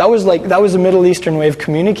that. That was a Middle Eastern way of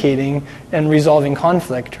communicating and resolving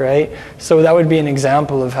conflict, right? So that would be an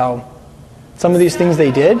example of how some of these things they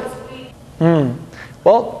did.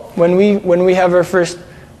 Well, when we have our first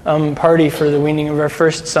party for the weaning of our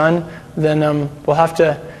first son, then we'll have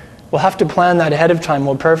to plan that ahead of time.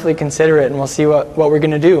 We'll prayerfully consider it, and we'll see what we're going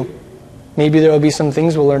to do. Maybe there will be some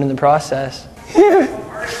things we'll learn in the process.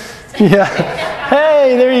 Yeah.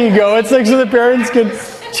 Hey, there you go. It's so the parents can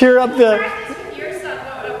cheer up the... Your son,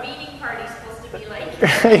 what a weaning party is supposed to be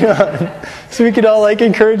like. Yeah. So we could all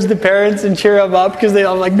encourage the parents and cheer them up because they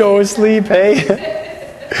all no sleep, hey?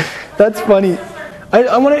 That's funny.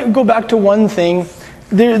 I want to go back to one thing.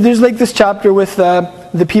 There's this chapter with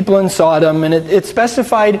the people in Sodom, and it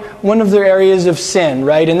specified one of their areas of sin,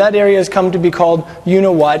 right? And that area has come to be called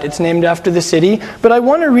you-know-what. It's named after the city. But I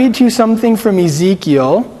want to read to you something from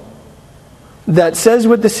Ezekiel that says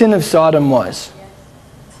what the sin of Sodom was.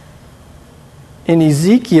 In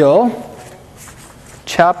Ezekiel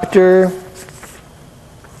chapter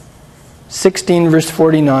 16, verse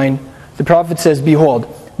 49, the prophet says, "Behold,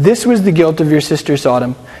 this was the guilt of your sister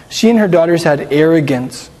Sodom. She and her daughters had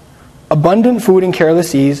arrogance, abundant food and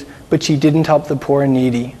careless ease, but she didn't help the poor and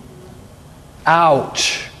needy."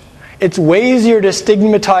 Ouch. It's way easier to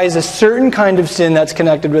stigmatize a certain kind of sin that's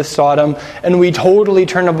connected with Sodom, and we totally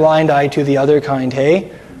turn a blind eye to the other kind,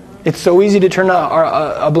 hey? It's so easy to turn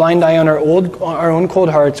a blind eye on our own cold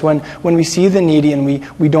hearts when we see the needy and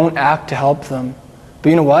we don't act to help them. But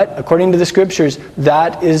you know what? According to the scriptures,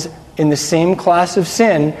 that is in the same class of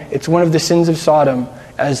sin. It's one of the sins of Sodom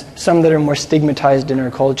as some that are more stigmatized in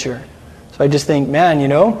our culture. So I just think, man,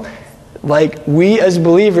 like we as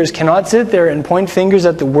believers cannot sit there and point fingers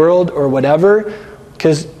at the world or whatever,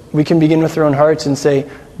 because we can begin with our own hearts and say,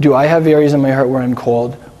 do I have areas in my heart where I'm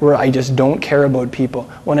cold, where I just don't care about people,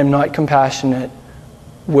 when I'm not compassionate,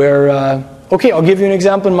 where, okay, I'll give you an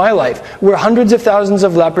example in my life, where hundreds of thousands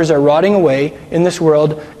of lepers are rotting away in this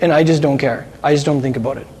world, and I just don't care. I just don't think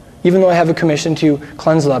about it, even though I have a commission to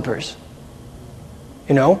cleanse lepers.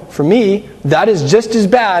 For me, that is just as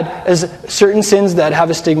bad as certain sins that have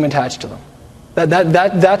a stigma attached to them.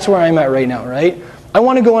 That's where I'm at right now, right? I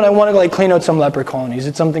want to go and I want to clean out some leper colonies.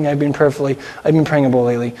 It's something I've been praying about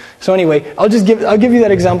lately. So anyway, I'll give you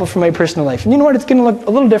that example from my personal life. And you know what? It's going to look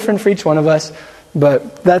a little different for each one of us.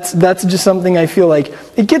 But that's just something I feel like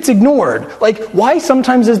it gets ignored. Like, why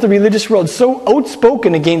sometimes is the religious world so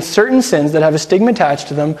outspoken against certain sins that have a stigma attached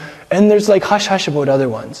to them, and there's hush-hush about other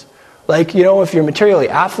ones? Like, if you're materially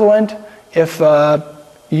affluent, if,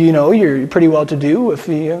 you're pretty well-to-do, if,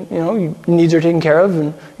 your needs are taken care of,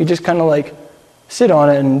 and you just kind of sit on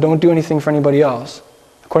it and don't do anything for anybody else.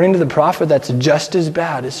 According to the prophet, that's just as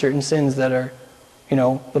bad as certain sins that are, a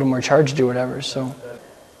little more charged or whatever, so.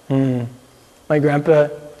 My grandpa,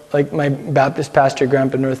 my Baptist pastor,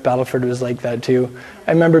 Grandpa North Battleford, was like that too.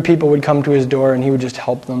 I remember people would come to his door and he would just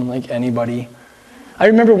help them like anybody. I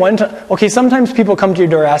remember one time, sometimes people come to your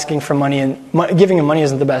door asking for money, and giving them money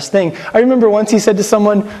isn't the best thing. I remember once he said to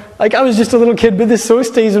someone, I was just a little kid, but this so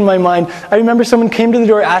stays in my mind. I remember someone came to the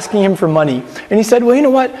door asking him for money, and he said, well, you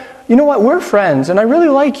know what, we're friends, and I really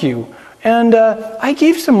like you. And I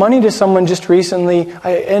gave some money to someone just recently,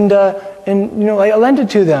 I lent it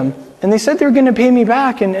to them. And they said they were going to pay me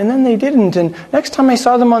back, and then they didn't. And next time I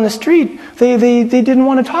saw them on the street, they didn't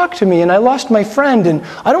want to talk to me, and I lost my friend. And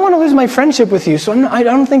I don't want to lose my friendship with you, so I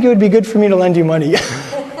don't think it would be good for me to lend you money. I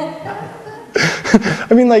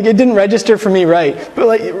mean, it didn't register for me right.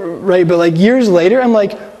 But years later, I'm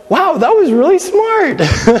like, wow, that was really smart.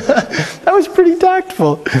 That was pretty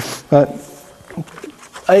tactful.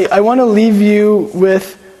 I want to leave you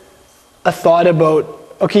with a thought about,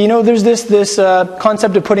 there's this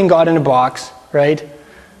concept of putting God in a box, right?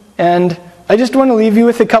 And I just want to leave you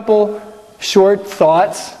with a couple short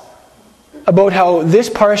thoughts about how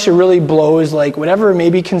this parsha really blows, whatever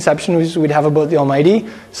maybe conceptions we'd have about the Almighty.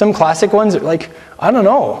 Some classic ones, I don't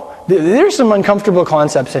know. There's some uncomfortable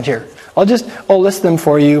concepts in here. I'll list them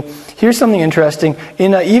for you. Here's something interesting.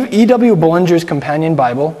 In E.W. Bullinger's Companion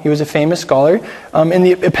Bible, he was a famous scholar, in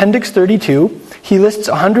the Appendix 32, he lists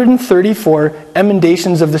 134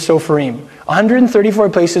 emendations of the Sopharim. 134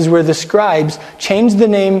 places where the scribes changed the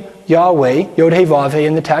name Yahweh, Yod-Heh-Vav-Heh,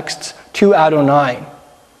 in the texts to Adonai.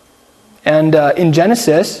 And in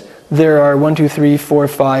Genesis, there are 1, 2, 3, 4,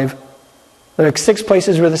 5. There are 6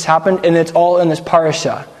 places where this happened, and it's all in this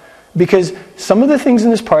parasha. Because some of the things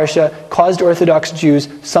in this parsha caused Orthodox Jews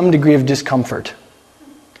some degree of discomfort.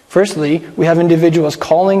 Firstly, we have individuals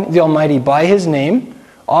calling the Almighty by His name.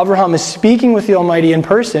 Abraham is speaking with the Almighty in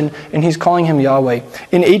person, and he's calling Him Yahweh.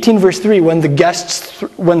 In 18 verse 3, when the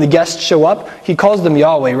guests show up, He calls them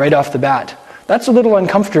Yahweh right off the bat. That's a little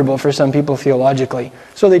uncomfortable for some people theologically.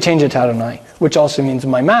 So they change it to Adonai, which also means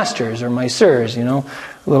my masters or my sirs, a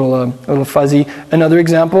little fuzzy. Another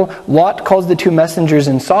example, Lot calls the 2 messengers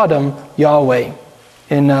in Sodom Yahweh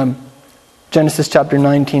in Genesis chapter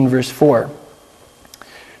 19 verse 4.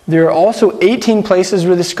 There are also 18 places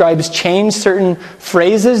where the scribes changed certain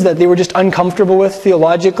phrases that they were just uncomfortable with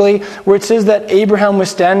theologically, where it says that Abraham was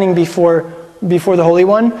standing before the Holy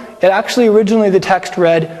One. It actually, originally the text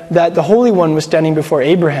read that the Holy One was standing before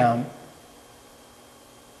Abraham.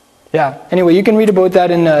 Yeah, anyway, you can read about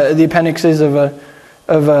that in the appendixes of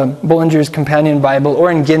Bullinger's Companion Bible,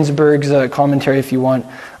 or in Ginsburg's commentary if you want.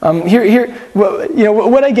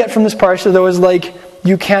 What I get from this parsha though is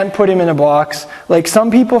you can't put him in a box. Some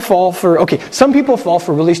people fall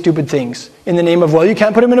for really stupid things in the name of, you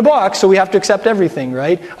can't put him in a box, so we have to accept everything,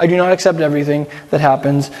 right? I do not accept everything that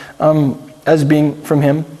happens as being from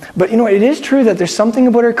Him. But it is true that there's something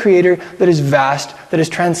about our Creator that is vast, that is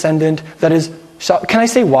transcendent, that is, can I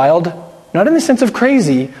say wild? Not in the sense of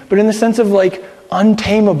crazy, but in the sense of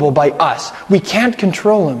untamable by us. We can't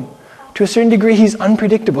control Him. To a certain degree, He's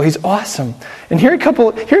unpredictable. He's awesome. And here are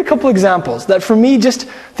a couple examples that for me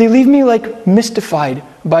they leave me mystified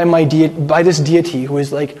by this deity who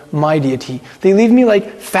is my deity. They leave me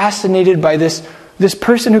fascinated by this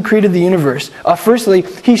person who created the universe. Firstly,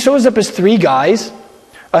 He shows up as 3 guys.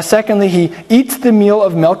 Secondly, He eats the meal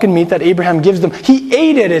of milk and meat that Abraham gives them. He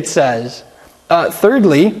ate it, it says.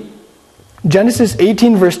 Thirdly, Genesis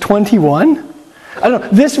 18 verse 21. I don't know,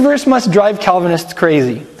 this verse must drive Calvinists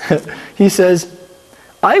crazy. He says,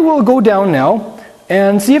 I will go down now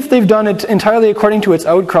and see if they've done it entirely according to its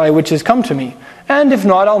outcry which has come to me. And if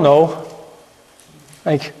not, I'll know.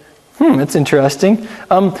 Like, that's interesting.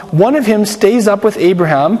 One of him stays up with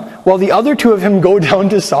Abraham, while the other two of him go down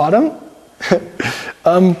to Sodom.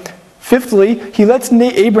 Fifthly, he lets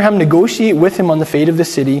Abraham negotiate with him on the fate of the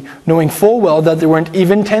city, knowing full well that there weren't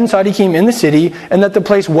even 10 tzaddikim in the city, and that the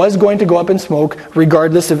place was going to go up in smoke,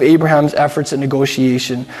 regardless of Abraham's efforts at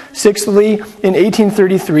negotiation. Sixthly, in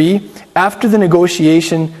 1833, after the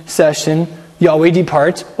negotiation session, Yahweh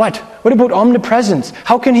departs. What? What about omnipresence?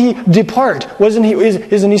 How can he depart? Isn't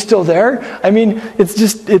he still there? I mean,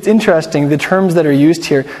 it's interesting, the terms that are used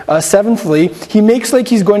here. Seventhly, he makes like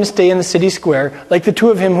he's going to stay in the city square, like the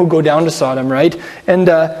two of him who go down to Sodom, right? And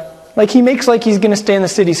he makes like he's going to stay in the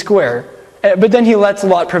city square. But then he lets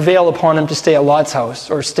Lot prevail upon him to stay at Lot's house,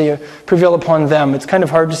 or prevail upon them. It's kind of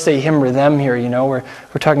hard to say him or them here, we're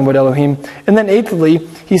talking about Elohim. And then eighthly,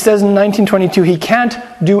 he says in 1922, he can't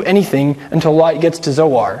do anything until Lot gets to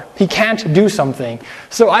Zoar. He can't do something.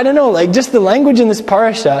 So I don't know, just the language in this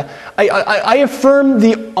parasha, I affirm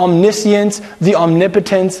the omniscience, the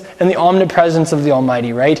omnipotence, and the omnipresence of the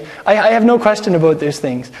Almighty, right? I have no question about those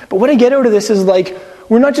things. But what I get out of this is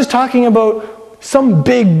we're not just talking about some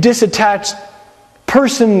big disattached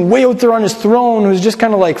person way out there on his throne who's just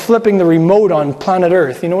kind of flipping the remote on planet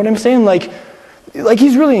Earth. You know what I'm saying? Like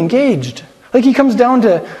he's really engaged. He comes down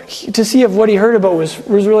to see if what he heard about was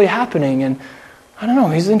really happening. And I don't know,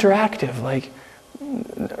 he's interactive.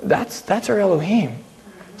 That's our Elohim.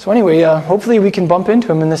 So anyway, hopefully we can bump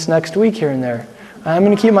into him in this next week here and there. I'm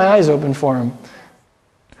going to keep my eyes open for him.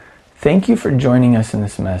 Thank you for joining us in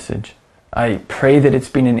this message. I pray that it's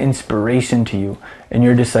been an inspiration to you in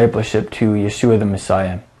your discipleship to Yeshua the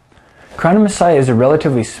Messiah. Crown of Messiah is a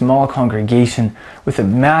relatively small congregation with a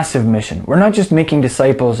massive mission. We're not just making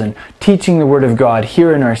disciples and teaching the Word of God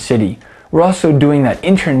here in our city. We're also doing that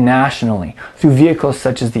internationally through vehicles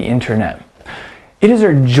such as the internet. It is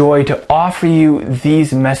our joy to offer you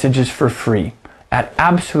these messages for free at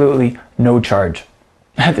absolutely no charge.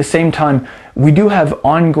 At the same time, we do have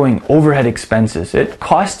ongoing overhead expenses. It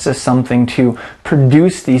costs us something to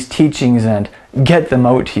produce these teachings and get them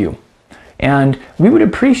out to you. And we would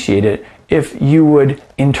appreciate it if you would,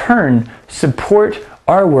 in turn, support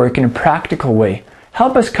our work in a practical way.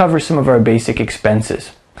 Help us cover some of our basic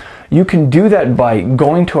expenses. You can do that by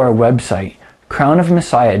going to our website,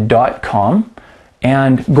 crownofmessiah.com,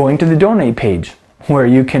 and going to the donate page, where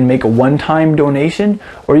you can make a one-time donation,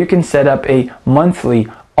 or you can set up a monthly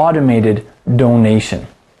automated donation.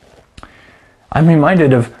 I'm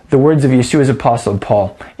reminded of the words of Yeshua's apostle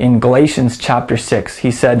Paul in Galatians chapter 6.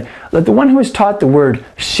 He said, "Let the one who is taught the word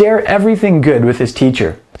share everything good with his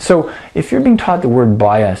teacher." So if you're being taught the word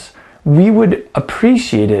by us, we would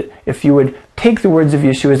appreciate it if you would take the words of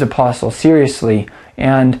Yeshua's apostle seriously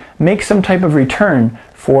and make some type of return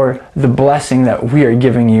for the blessing that we are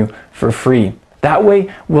giving you for free. That way,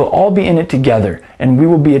 we'll all be in it together, and we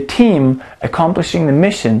will be a team accomplishing the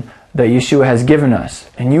mission that Yeshua has given us.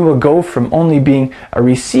 And you will go from only being a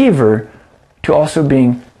receiver to also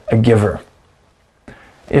being a giver.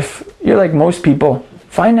 If you're like most people,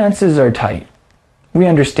 finances are tight. We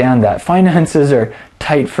understand that. Finances are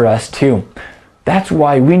tight for us too. That's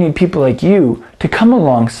why we need people like you to come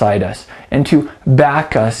alongside us and to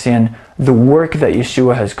back us in the work that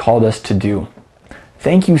Yeshua has called us to do.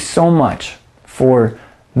 Thank you so much for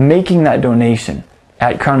making that donation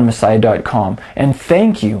at crownofmessiah.com, and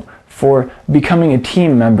thank you for becoming a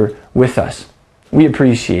team member with us. We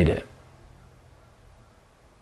appreciate it.